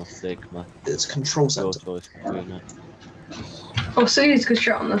 Ryan, or Sigma. It's control Your center. choice between it. Oh, Siggy's good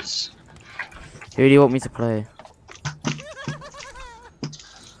shot on this. Who do you want me to play?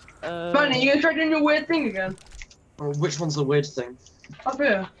 Manny, you gonna try doing your weird thing again? Oh, which one's the weird thing? Up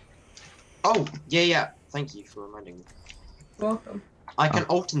here. Oh, yeah. Thank you for reminding me. Welcome. I can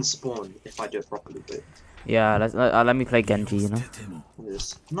ult and spawn if I do it properly, but Yeah, let me play Genji. You know,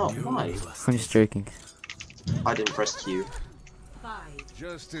 this. No, why? I'm just joking. I didn't press Q. 5,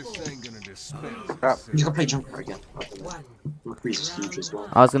 Justice ain't gonna dispense Crap. You itself. can play Jumper again. I don't know. 1. McCree's is huge as well.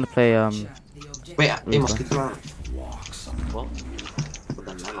 I was gonna play The objective. Wait, it must be around. What? But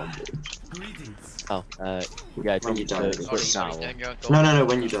then I'm on board. Oh, yeah, When jump you to die. switch now. No,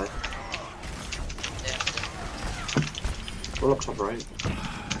 when you die. We'll look top right.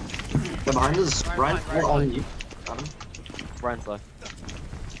 They're behind us. Ryan, we're on you. Adam, Ryan's low.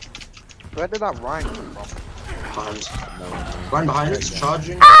 Where did that Ryan come from? behind. No, Ryan behind us,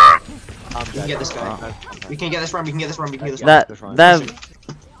 charging. I'm We can get this guy. We can get this Ryan, we can get this Ryan, we can get this Ryan.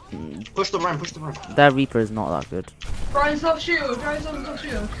 Push the Ryan, push the Ryan. Their Reaper is not that good. Ryan's not shield. Ryan's not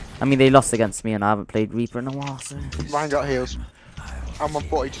shield. I mean, they lost against me, and I haven't played Reaper in a while, so Ryan got heals. I'm on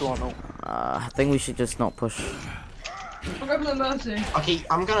 42 on ult. I think we should just not push. I'll go for the Mercy. Okay,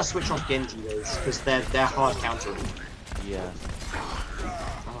 I'm gonna switch off Genji those, because they're hard countering. Yeah.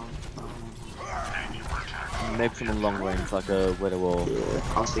 Maybe someone long range, like a Widow or Yeah,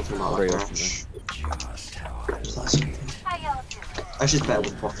 I was thinking about Three like or Rush. I should better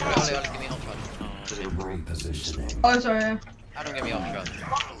with Pocket. Oh, sorry. I don't give me off shot.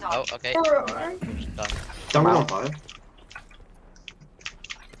 Oh, okay. Alright. Done. Don't run on fire.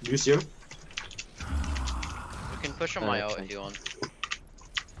 Lucio, You can push on my ult if you want.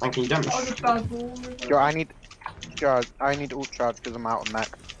 thank you, don't That was a bad ball. Yo, I need ult charge because I'm out of mech.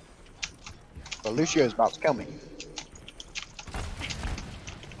 But Lucio's about to kill me.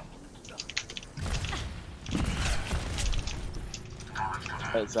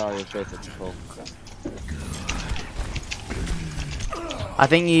 Zarya straight up to full. I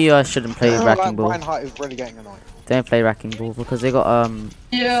think you shouldn't play Wrecking Ball. Reinhardt is really getting annoying. Don't play Wrecking Ball because they got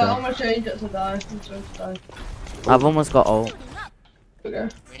Yeah, So- I'm gonna change it to die. I'm sorry to die. I've almost got ult. Okay.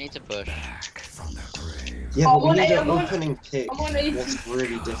 We need to push. Yeah, Oh, but we one need eight, an I'm on- opening pick. I'm on 80. What's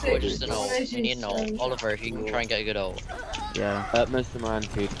really Or difficult just an ult. We need an ult. Oliver, if you can try and get a good ult. Yeah. Most of them are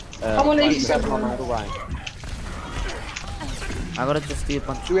anti. I'm on Ryan, 87. Ryan. I gotta just do a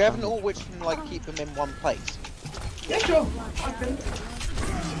bunch. Do we have of an ult which can like keep them in one place? Yeah, sure. I can.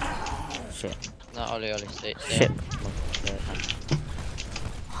 shit. No, Oli, stay. Ship.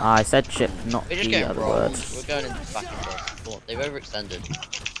 I said ship, not We're just the getting other rolled. words. We're going into back and forth. They've overextended.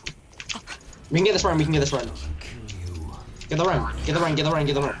 We can get this run, we can get this run. Get the run, get the run, get the run,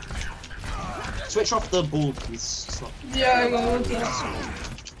 get the run. Switch off the ball, please. It's not- Yeah, I'm going to.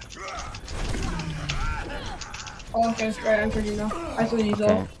 Oh, okay, right, I'm pretty now. I still use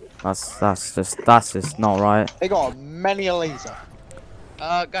Okay. ult. That's just not right. They got many a laser.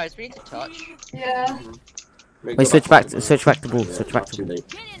 Guys, we need to touch. Yeah. Wait, Wait, go switch back to switch back to ball, switch back to Too ball.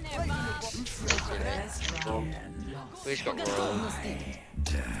 late. We just got rolled.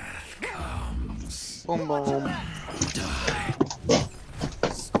 Boom boom.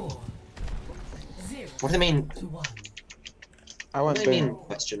 Score 0 What do they mean? to 1. I What won't do they do. mean?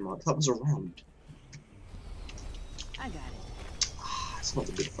 Question mark. That was a round. I got it. It's not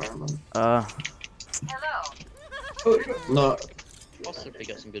a good fireman. No. Possibly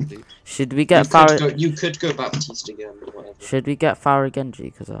get some good loot. Should we get Farah? You could go Baptiste again or whatever. Should we get Farah Genji?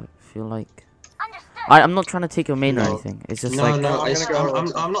 Because I feel like I'm not trying to take your main or No. anything. It's just No, like no, I'm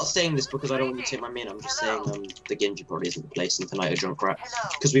gonna go- I'm not saying this because I don't want you to take my main. I'm just saying the Genji probably isn't the place in tonight a Junkrat.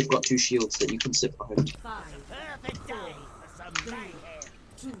 Because we've got 2 shields that you can sit behind. 5, 4, 3,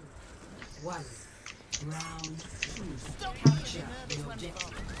 2, 1. Round 2. Capture the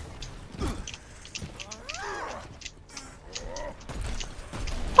objective.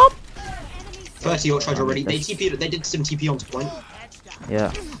 30 ult charge already. They TP'd. They did some TP onto point.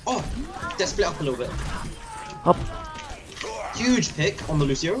 yeah. Oh, they're split up a little bit. Up. Huge pick on the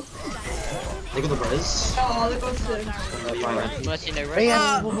Lucio. They got the res. Oh, they got sick. Mercy, no res.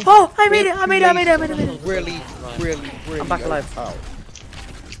 Oh, I made it! I made it! Really. I'm back alive.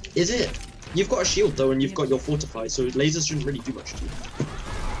 Is it? You've got a shield though, and you've got your fortify, so lasers shouldn't really do much to you.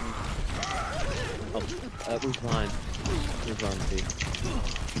 Who's behind? Who's behind me?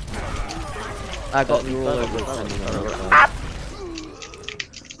 I got you all over the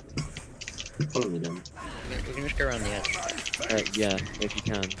Follow me then. We can just go around the edge. yeah, if you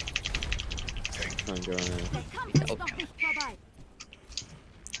can. Try and go around there.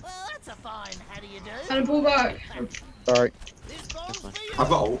 And pull back. Sorry. I've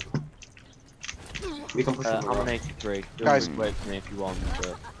got ult. We can push them I'm around. on 83. Guys. Wait for me if you want,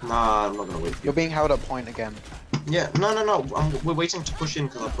 but... Nah, I'm not gonna wait for you. You're being held at point again. Yeah, no. We're waiting to push in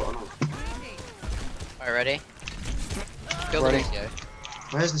because I've got an ult. Alright, ready? Kill the Ready. Lucio.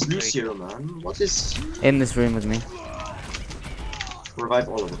 Where's this Lucio, man? What is... In this room with me. Revive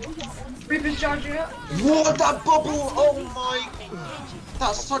all of them. Reaper's charging up. What? That bubble! Oh my...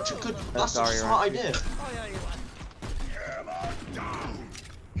 That's such a good... That's such a smart idea.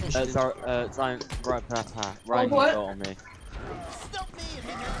 Zion, right path. Right what? on me.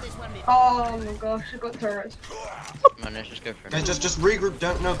 Oh my gosh, I got turrets. Man, let's just go for it. Guys, just regroup.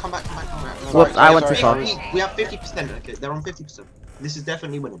 Don't... No, come back. No, Whoops, I went too far. We have 50%. Okay, they're on 50%. This is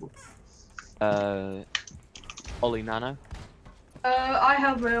definitely winnable. Ollie Nano? I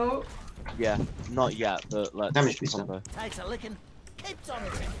have my ult. Yeah, not yet, but let's Damage boost combo.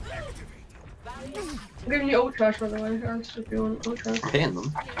 I'm giving you ult trash by the way, guys, if you want ult trash. I'm hitting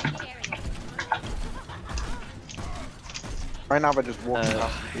them. Right now we're just walking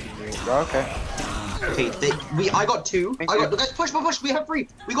past the beating you. Okay. Okay, I got 2. Thank I got... you. Guys, push. We have 3.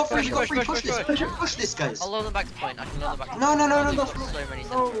 We got 3. Push this. Push this, guys. I'll load them back to point. I can load them back to No, point. that's There's so many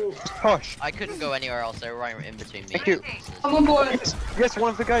no. Push. I couldn't go anywhere else. They were right in between me. Thank you. I'm on board. Yes,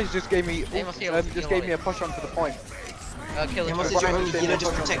 one of the guys just gave me Amos heal, just gave me a push onto the point. Kill the Amos is turret. your only healer.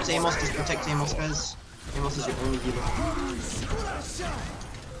 Just protect Amos. Just protect Amos, guys. Amos is your only healer.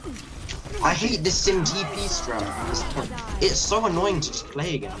 I hate this sim TP strap at this point. It's so annoying to just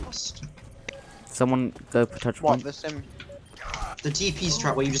play against. Someone go touch What, point. the sim? The TP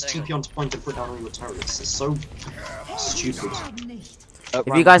strat where you just TP onto point and put down all your turrets is so stupid.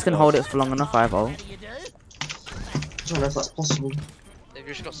 If you guys can hold it for long enough, I have ult. I don't know if that's possible. They've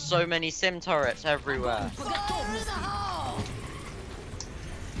just got so many sim turrets everywhere.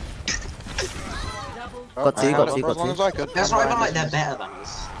 Got two, I got held two, it for as got long two. as I could. That's not even like they're better than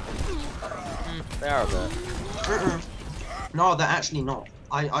us. They are a bit. No, they're actually not.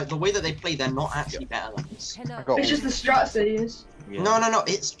 The way that they play, they're not actually better than us. I got It's just the strats they use. Yeah. No.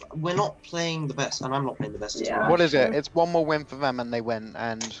 We're not playing the best, and I'm not playing the best as Yeah. well. What is it? It's one more win for them and they win,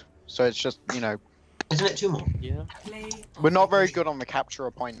 and so it's just, you know, Isn't it 2 more? Yeah. we're not very good on the capture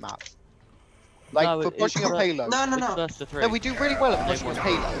a point map. Like No, for it's pushing a not- payload. No. It's first to 3. No, we do really well at pushing a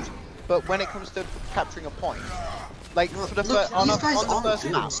payload, but when it comes to capturing a point, like for the Look, on these the guys first aren't map,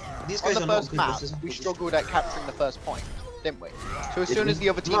 good. These on guys the are not first good. map, This is- we struggled at capturing the first point, didn't we? So as Did soon we? as the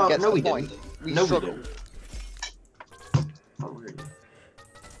other team No, gets no, the we point, didn't. we No, we struggled. Not really.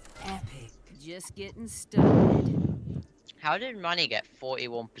 Epic. Just getting started. How did Manny get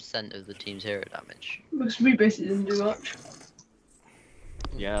 41% of the team's hero damage? Because we basically didn't do much.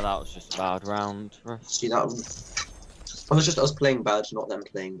 Yeah, that was just a bad round for us. See that? It was just us playing bad, not them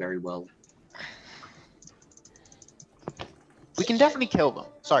playing very well. We can definitely kill them.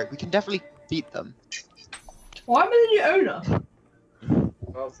 Sorry, we can definitely beat them. Why am I the new owner?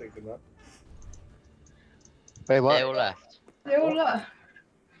 I was thinking that. Wait, They what? all left. They all left.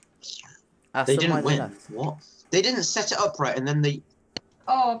 They didn't win. What? They didn't set it up right, and then they.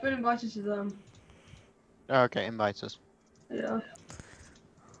 Oh, I've been invited to them. Okay, invite us. Yeah.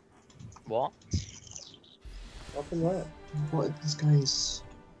 What? Nothing there. What are these guys?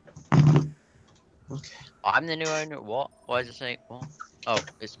 Okay. I'm the new owner. What? Why is it saying what? Oh,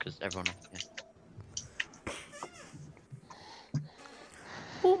 it's because everyone. Yeah.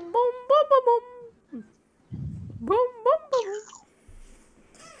 Boom, boom, boom, boom, boom. Boom, boom, boom.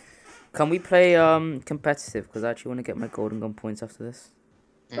 Can we play competitive? Because I actually want to get my golden gun points after this.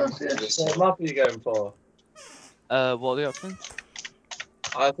 That's good. What map are you going for? What are the options?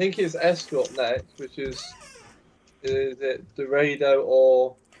 I think it's Escort next, which is it Dorado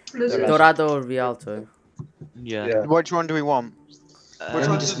or Blizzard. Dorado or Rialto? Yeah. yeah? Which one do we want? Which me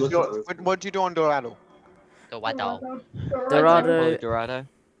one just does look your, at what do you do on Dorado? Dorado. Dorado. Probably Dorado.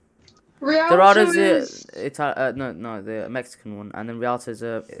 Rialto Dorado's is... no, the Mexican one, and then Rialto's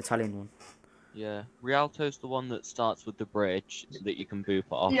a Italian one. Yeah. Rialto's the one that starts with the bridge that you can boop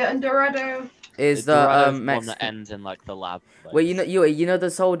off. Yeah, and Dorado. Is the Dorado's the one that Mexican? ends in like the lab. Wait, place. you know the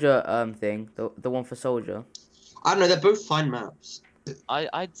soldier thing, the one for soldier. I don't know. They're both fine maps.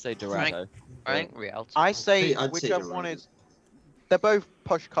 I'd say Dorado. I think Rialto. I say I'd say whichever one Dorado. is. They're both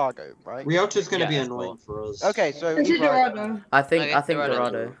push cargo, right? Rialto's gonna Yeah, be that's annoying for us. Okay, so Is it either- Dorado? I think Okay, Dorado.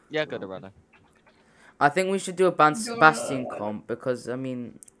 Dorado. Yeah, go Dorado. I think we should do a Dorado. Bastion comp because I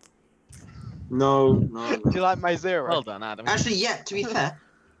mean, No, Do you no. like my zero? Well done, Adam. Actually, yeah. To be fair,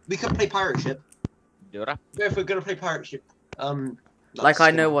 we could play pirate ship. Dora. If we're gonna play pirate ship, like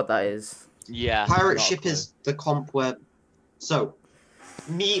I know what that is. Yeah. Pirate not a ship clue. is the comp where, so,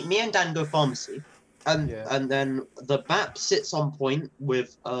 me and Dan go pharmacy, and Yeah. and then the BAP sits on point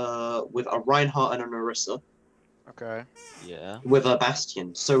with a Reinhardt and an Orisa Okay. Yeah. with a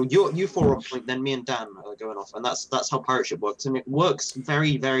Bastion. So you four on point, then me and Dan are going off, and that's how pirate ship works, and it works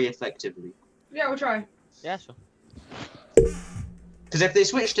very very effectively. Yeah, we'll try. Yeah, sure. Because if they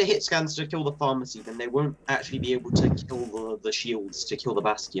switch to hit scans to kill the pharmacy, then they won't actually be able to kill the shields to kill the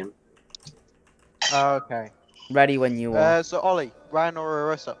Bastion. Okay. Ready when you are. So Ollie, Ryan or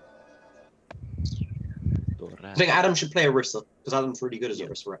Orisa? I think Adam should play Orisa because Adam's really good as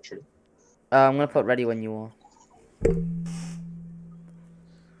Orisa actually. I'm gonna put ready when you are.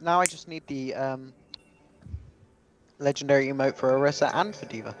 Now I just need the legendary emote for Orisa and for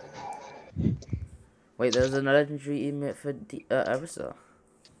Diva. Wait, there's a legendary emote for Arisa.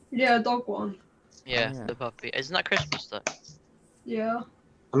 Yeah, dog one. Yeah, Yeah. the puppy. Isn't that Christmas though? Yeah.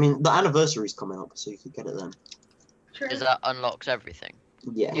 I mean, the anniversary's coming up, so you could get it then. True. Is that unlocks everything?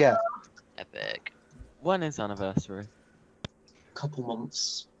 Yeah, Yeah. Epic. When is anniversary? couple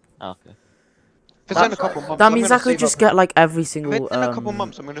months. Oh, okay. If it's in a couple months, That I'm means gonna I could save just up- get like every If single. it's in a couple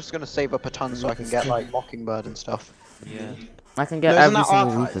months, I'm just gonna save up a ton so I can get like Mockingbird and stuff. Yeah. I can get No, isn't every that single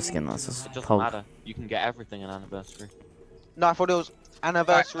archive? Reaper skin. That's It just doesn't pulp. matter. You can get everything in anniversary. No, I thought it was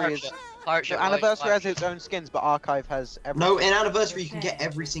anniversary is. Pirate So ship. anniversary pirate has its own skins, but archive has everything. No, in anniversary you can get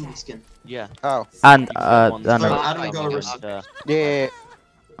every single skin. Yeah. Oh. And You can get ones then that No, are Adam, go coming Orisa. and, Yeah.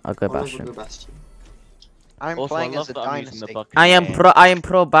 I'll go Oliver, Bastion. go Bastion. I'm Also, playing I love as a that I'm using the dynasty. bucket. I am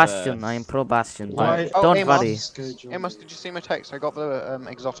pro But- Bastion. I am pro Bastion. Why- Oh, Don't Amos. worry. Amos, did you see my text? I got the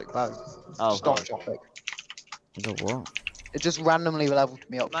exotic bow. Oh, Stock God. topic. The what? It just randomly leveled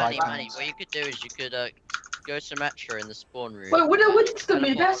me up Manny, 5 Manny, pounds. what you could do is you could go to Metro in the spawn room. Wait, would it Winston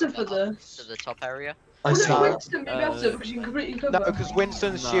be teleport better up for this? to the top area? I Would see. it Winston be better uh, because you can completely cover? No, because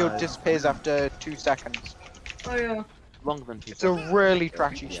Winston's shield disappears after 2 seconds. Oh yeah. Longer than 2 It's a really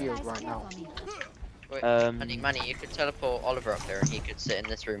trashy shield right now. Wait, Um, Manny, you could teleport Oliver up here and he could sit in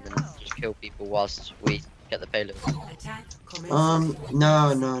this room and just kill people whilst we get the payload. Attack No,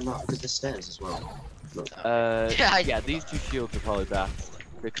 because there's stairs as well. yeah, these two shields are probably best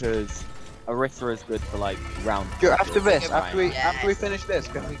because Orisa is good for like round. Dude, after this, Right. after we finish this,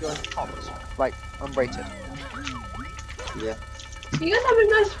 can we go into comps? Like, unrated. Yeah. You guys having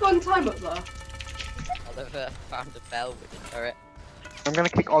a nice fun time up there? Oliver found a bell with a turret. I'm gonna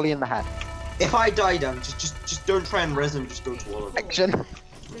kick Ollie in the head. If I die down, just don't try and res him, just go to Oliver. Action.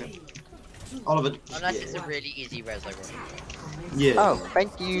 Oliver. Unless yeah. it's a really easy res, I run. Yeah. Oh,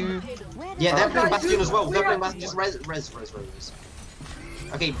 thank you. Yeah, they're Oh, playing guys, Bastion as well. They're we playing are- Bastion. Just res.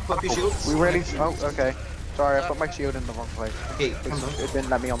 Okay, put up your shields. We really. Oh, okay. Sorry, I put my shield in the wrong place. Okay, come on. It didn't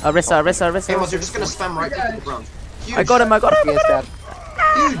let me on. Arisa. Hey, Moz, you're just gonna spam right into the ground. Huge. I got him. He is dead.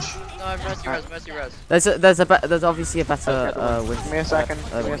 Huge. No, mercy res. There's obviously a better win. Give me a second.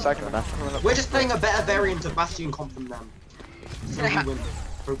 Give me a second. Bastion. We're just playing a better variant of Bastion comp from them. So we win.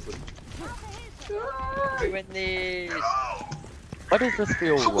 Hopefully. We win these. Why does this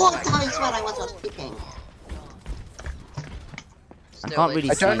feel What wrong? times when I was speaking? I can't really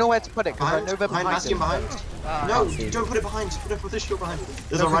I see. don't know where to put it because I know they're Behind behind Bastion, us. behind. Ah, No, don't put it behind. Just put it with this shield behind.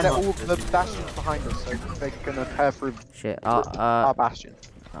 There's a No, 'cause they're Reinhardt. all the bastions behind us, so they can tear through Shit. our bastion.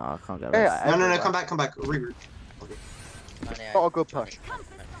 No, I can't get Yeah, this. No, come back. Regroup. Manny, Got a good push.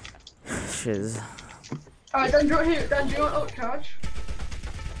 Shiz. Alright, Dan, do you want here? Dan, do you want ult charge?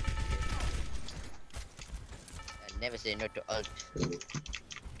 I never say no to ult.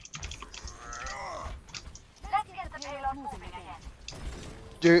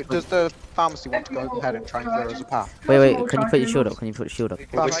 Does the pharmacy want to go ahead and try and clear us a path? Wait, can you put your shield up? Can you put your shield up?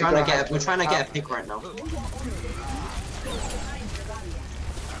 We're trying to get a pick right now.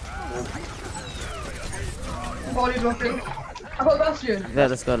 Body blocking. I got Bastion. Yeah,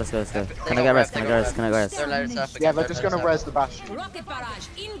 let's go. Can I get rest? Yeah, they're just gonna res the Bastion. Rocket barrage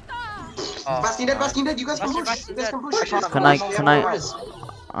in. Bastion dead, you guys can push. Can I?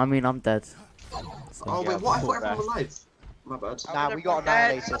 I mean, I'm dead. So. Oh wait, what? I thought everyone was alive. My bad. Nah, we got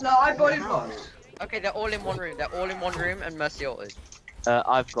annihilated. No, I body blocked. Okay, they're all in one room. They're all in one room, and Mercy ulted.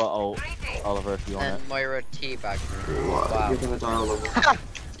 I've got Oliver if you want it. And Moira teabag. What? Wow. You're gonna die all over.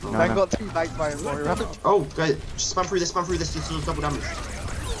 I got 2 bags by him. Oh, guys, just spam through this, this is double damage.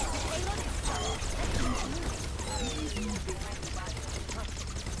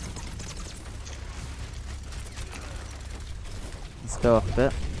 Let's go up a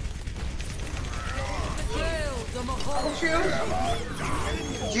bit.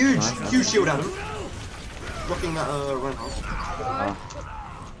 Huge shield at him. Blocking that run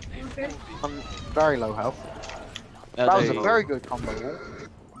I'm very low health. That was a very good combo.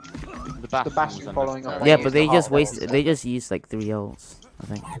 The Bastion following up. Yeah, but they just wasted. They just used like 3 ults, I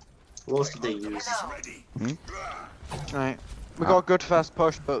think. What else did they use? Right. We got a good first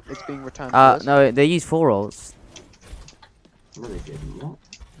push, but it's being returned. No, they used 4 ults. No, they didn't. What?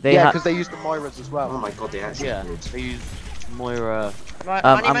 Yeah, because they used the Moiras as well. Oh my god, they actually did. They used Moira.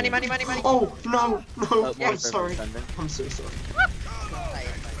 Money. Oh no, I'm sorry. I'm so sorry.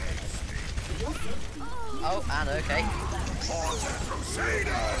 Oh, and okay.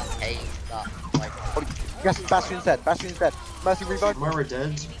 Hey, Yes, Bastion's dead. Mercy revive. Moira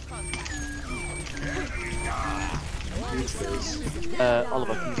dead.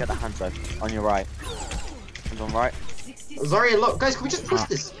 Oliver, can you get the hand though? On your right. Hands on right. Zarya, look, guys, can we just push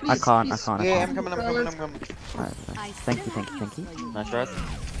this? Please, I can't. Yeah, I'm coming. Right, thank you. Nice res.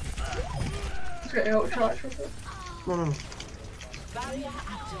 Let's get the ult charge with it. No.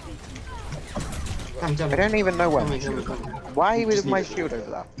 I don't even know where my shield is. Why with my shield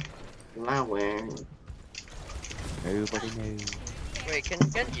over there? Nowhere. Nobody knows. Wait, can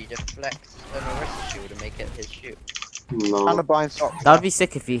Genji deflect an Orisa shield and make it his shield? No. And a blind sock. That would be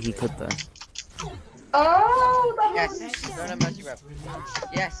sick if he could though. Oh, that Yes. was... No, Mercy rev.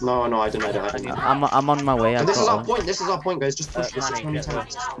 Yes. No, I didn't. I'm on my way. This is our point, guys. Just push this. It's Manny, Ryan.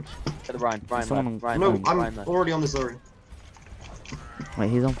 Get the Ryan. No, I'm already on the Zarya. Wait,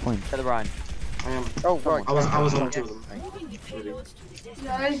 he's on point. Get the Ryan. I am. Oh, right. I was on 2 of them.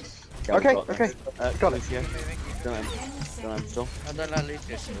 Nice. Okay. Got it. Yeah. Don't still. I don't like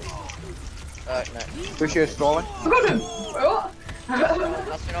Lucio still. No. Lucio stalling. I got him. Wait, what?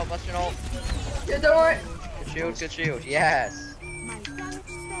 Bastion ult. Yeah, don't worry. Good shield. Yes.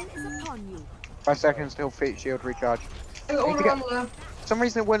 5 seconds till feet shield recharge. I got all around there. For some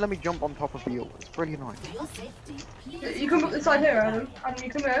reason it won't let me jump on top of the ult. It's really annoying. You come up this side here, Adam. Adam, you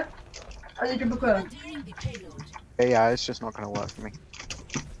come here. And you jump up there. Yeah, it's just not gonna work for me.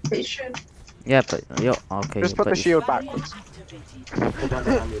 It should. Yeah, but okay. Just put the shield backwards.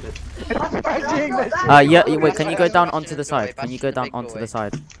 Yeah. Wait, can you go down onto the side? Can you go down onto the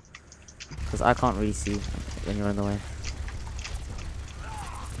side? Because I can't really see when you're in the way.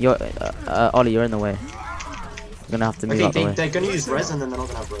 Ollie, you're in the way. You're gonna have to move out the way. They're gonna use res and then they're not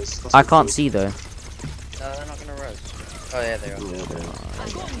gonna have res. I can't see though. No, they're not gonna res. Oh yeah, they are.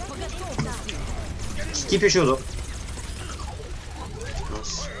 Just keep your shield up.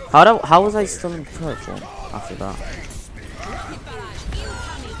 Nice. How was I still in purple after that?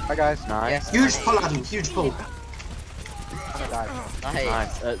 Hi guys. Nice. Yes. Huge pull, Adam. Huge pull.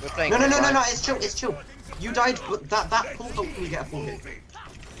 Nice. We're playing No. It's chill. You died, but that pull helped me get a full hit.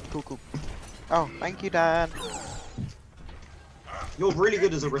 Cool. Oh, thank you, Dan. You're really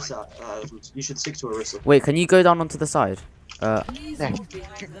good as Orisa. You should stick to Orisa. Wait, can you go down onto the side? Manny,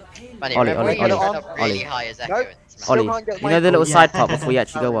 Ollie, remember you Ollie. went up really high as Echo. Ollie, you know the little side part before you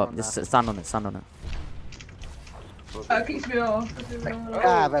actually go up? Just stand on it. Keeps me off.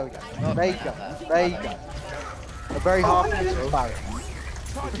 Ah, there we go. There you go. A very hard thing to barrier.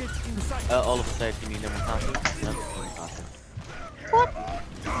 Oliver said you need them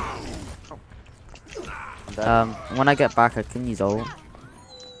when I get back, I can use ult.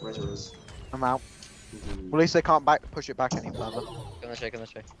 Res. I'm out. Well, at least they can't push it back any further. Come this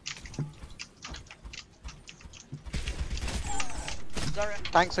way.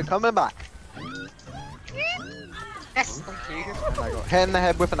 Thanks for coming back. Yes, thank you. I got hit in the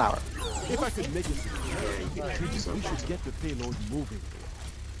head with an arrow. If I could make it, we should get the payload moving.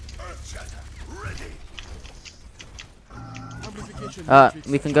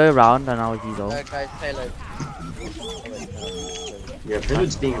 We can go around and I'll use ult. Guys, payload. Yeah,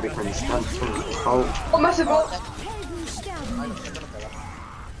 Pillard's being a bit cringe. Oh, massive ult.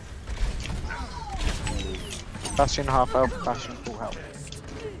 Bastion half health, Bastion full health.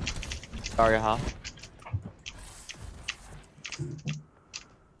 Sorry, half.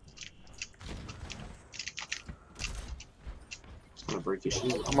 it's gonna break your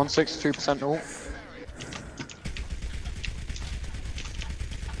shield. I'm on 62% ult.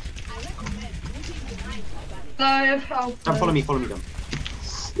 No, Follow me, then.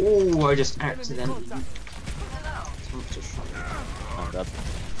 Oh, I just accidentally. Oh, God.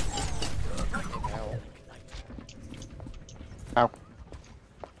 Ow.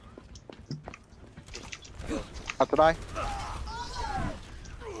 How did I?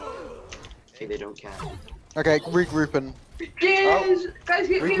 Okay, they don't care. Okay, regrouping. Yes, guys,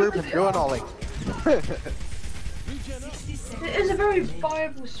 get Regrouping, go on Ollie. It is a very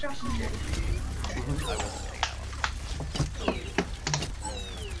viable strategy.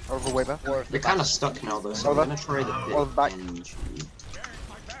 Overweaver. You're kind of stuck now, though, so Over. I'm gonna try the bit. Over back.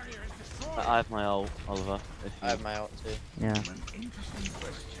 I have my ult, Oliver. If you... I have my ult too. Yeah.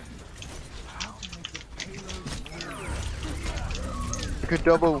 We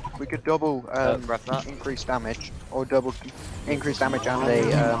could double grab that. increase damage, or double increase damage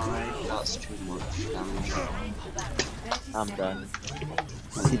and That's too much damage. I'm done.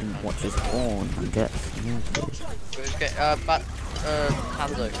 See them watch his on and get muted. Okay, but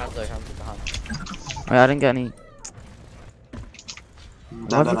Hanzo behind. Wait, I didn't get any.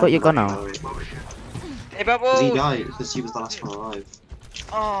 Why have you got your gun out? Hey, Because he Bubbles! died, because he was the last one alive.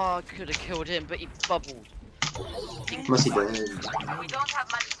 Oh, I could have killed him, but he bubbled. Unless he did. We don't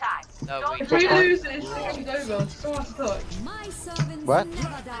have much time. No, If we lose this, the game's over. So much touch. My servants What?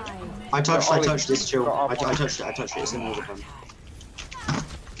 never die. I touched this chill. I touched it, it's in all of them.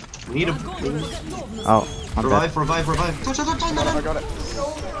 We need a Oh, I'm dead. revive. Touch, I got it.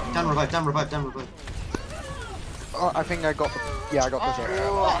 down, revive. Oh, I think I got the... Yeah, I got this area.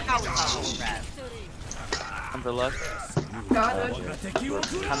 Handle left. God,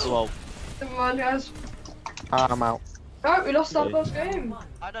 Handle ult. never mind, guys. I'm out. Right, we lost our first game.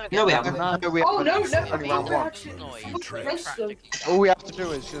 I don't No, we get haven't. No, we Oh no, only round one. All we have to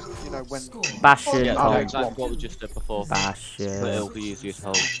do is just, you know, when... Bastion. Yeah, Oh, that's what we just did before. But Bastion. it'll be easier to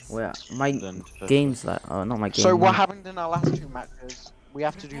hold Where my than for... game's like, oh, not my game. So what my- happened in our last two matches, we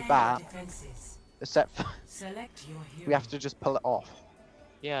have to do that, except for Select your hero. we have to just pull it off.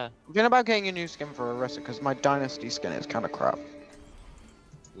 Yeah. I'm thinking about getting a new skin for Orisa, because my Dynasty skin is kind of crap.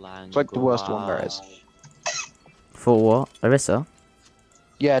 It's like the worst one there is. For what? Orisa?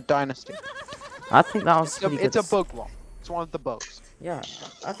 Yeah, Dynasty. I think that was pretty good. It's a bug one. It's one of the bugs. Yeah,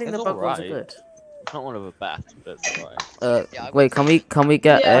 I think It's the bug ones are alright. good. It's not one of the best, but it's alright. Yeah, I Wait, can we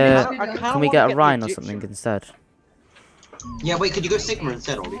get Yeah, uh, I kinda can we get a Rhine or something instead? Yeah, wait, could you go Sigma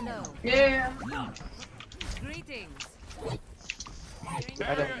instead, Ollie? Yeah. Greetings.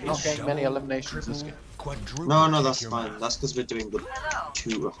 I'm not getting many eliminations this game. No, that's fine. That's because we're doing the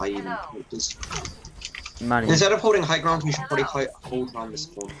two hyena characters. Man, Instead of holding high ground, we should probably hold around this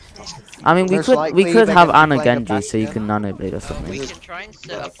spawn. I mean, we Most could likely have they're Anna gonna be playing a Genji, so you Bastion. can nano blade or We something. can try and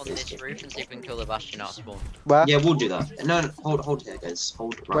sit up on this roof and see if we can kill the Bastion out of spawn. Where? Yeah, we'll do that. No, hold here, guys.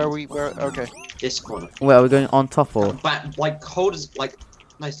 Hold around Okay. this corner. Wait, are we going on top or? But like, hold is like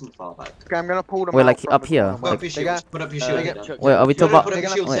nice and far back. Okay, I'm gonna pull them Wait, out like, from up the here? corner. Put up your They shield. got- Put up your they shield. get- Dan. Wait, are we No, talking no, put about? up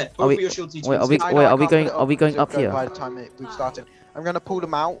your shield Wait, set. Both of your shields each wait, one. are we- I know wait, I are we can't going- put it are we up going because up it'll go here? By the time we've started, I'm gonna pull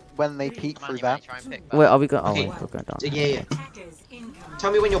them out when they peek through there. Wait, are we going? Oh, Okay. wait, we're going down. Yeah.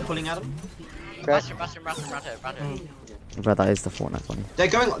 Tell me when you're pulling at them. Bastion, Bastion. Bro, that is the Fortnite one. They're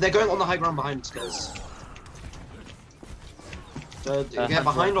going on the high ground behind us, guys. Get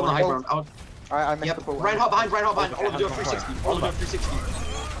behind on the high ground. I missed Yep. the pull. Reinhardt behind. All of them do a 360. All of them do a 360.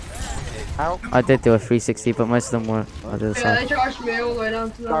 Out. I did do a 360, but most of them were on the other Yeah, they side. charged me all the way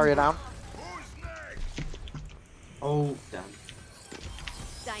down to them. Barrier down. Oh, damn.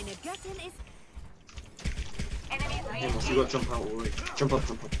 Deine Göttin ist. Hey, once you got to jump out already. Jump up.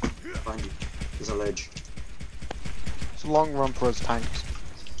 Behind you. There's a ledge. It's a long run for us tanks.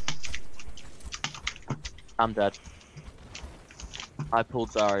 I'm dead. I pulled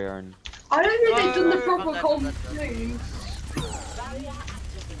Zarya and... I don't think they've done the proper I'm dead, comp I'm dead. things.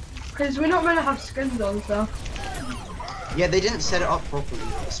 Because we're not meant to have skins on stuff. Yeah, they didn't set it up properly.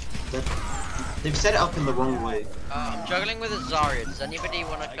 They've set it up in the wrong way. I'm juggling with a Zarya. Does anybody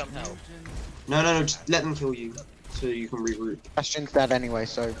want to come help? No, just let them kill you. So you can reroute. Bastion's dead anyway,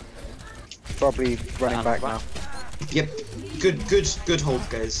 so probably running back now. Yep. Good hold,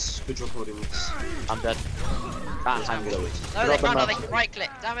 guys. Good job holding this. I'm dead. That handle. No, they found out they can right click.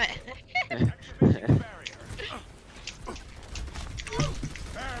 Damn it.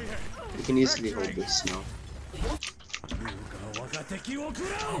 We can easily hold this now.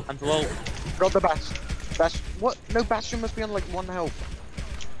 And well, Got the Bastion. What? No, Bastion must be on like 1 health.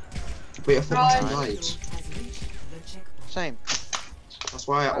 Wait, I thought Right. he died. Same. That's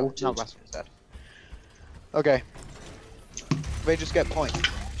why I No, ulted. Bastion's dead. Okay. They just get points.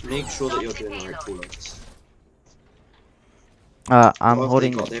 Make sure that you're doing the right call-outs. I'm What have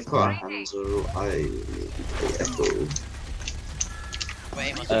holding. They've got a Hanzo, Echo,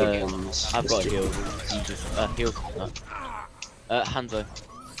 Wait, must and I've got a Mr. heal. You just heal. Hanzo.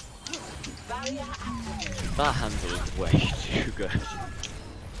 That Hanzo is way too good.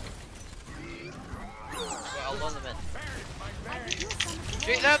 Wait, I'll run them in.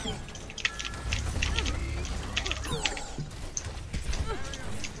 Shoot them!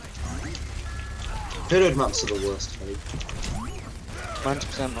 Hooded maps are the worst, mate.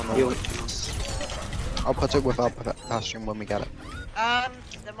 90% on Heal. the. I'll put it without Bastion when we get it.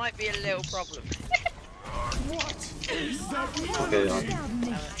 There might be a little problem. Okay,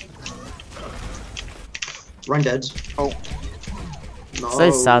 Run dead. Oh. No.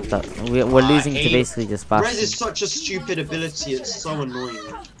 So sad that we're losing to hate- basically just Rez Bastion. is such a stupid ability, it's so annoying.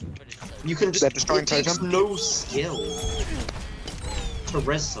 You can just. They're destroying It takes totem. no skill to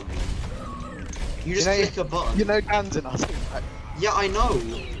res someone. You just know- click a button. You know Dan's in us. Right. Yeah, I know.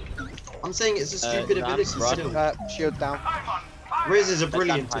 I'm saying it's a stupid no, I'm ability right. still. Shield down. Rez is a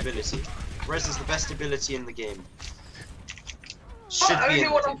brilliant fine. ability. Rez is the best ability in the game. Should I be only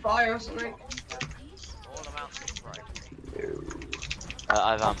in one the on fire or something. All amounts of right.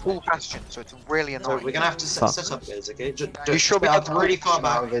 I've Full Bastion, so it's really So annoying. we're gonna have to Fuck. set up guys, okay? Just, You should be able to really far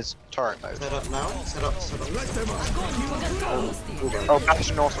back. with his turret mode. Set up now. Set up. Oh,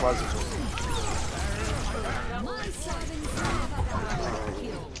 Bastion also has his ult.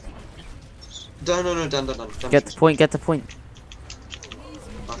 No. Done. Get the point. Get the point.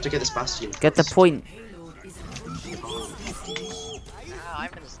 I have to get this Bastion. Get the point.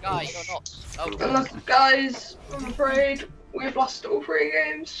 I'm in the sky, you're not. Oh, And look, guys, I'm afraid we've lost all 3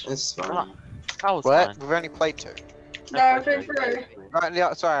 games. It's fine. That was What? fine. We've only played 2. No, 3 3. Right,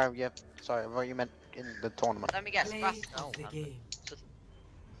 yeah, sorry, yeah. Sorry, what you meant in the tournament. let me get fast. Oh, man.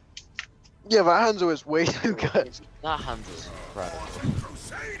 Yeah, that Hanzo is way too good. That Hanzo's incredible.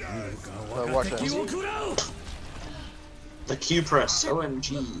 So watch this. The Q press.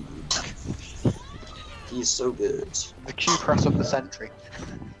 OMG. He's so good. The Q press of the century.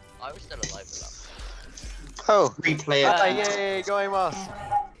 I was still alive with that. Oh, Replay it. yay, going well.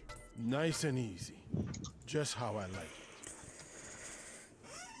 Nice and easy. Just how I like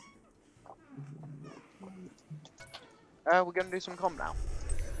it. We're gonna do some comp now.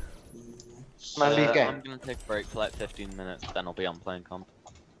 Man, leave I'm game. gonna take a break for like 15 minutes, then I'll be on playing comp.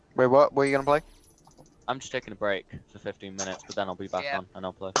 Wait, what? What are you gonna play? I'm just taking a break for 15 minutes, but then I'll be back Yeah. on and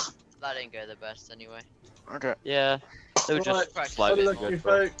I'll play. That didn't go the best anyway. Okay. Yeah, they were Right, just slightly too unlucky good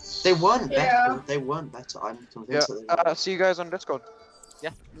for us. folks. They weren't Yeah. better. They weren't better. I'm Yeah. convinced that they See you guys on Discord. Yeah.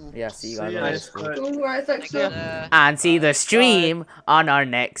 See you See guys ya. on this. Alright, thanks, Thanks, sir. And see the stream on our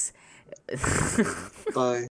next. were. Bye.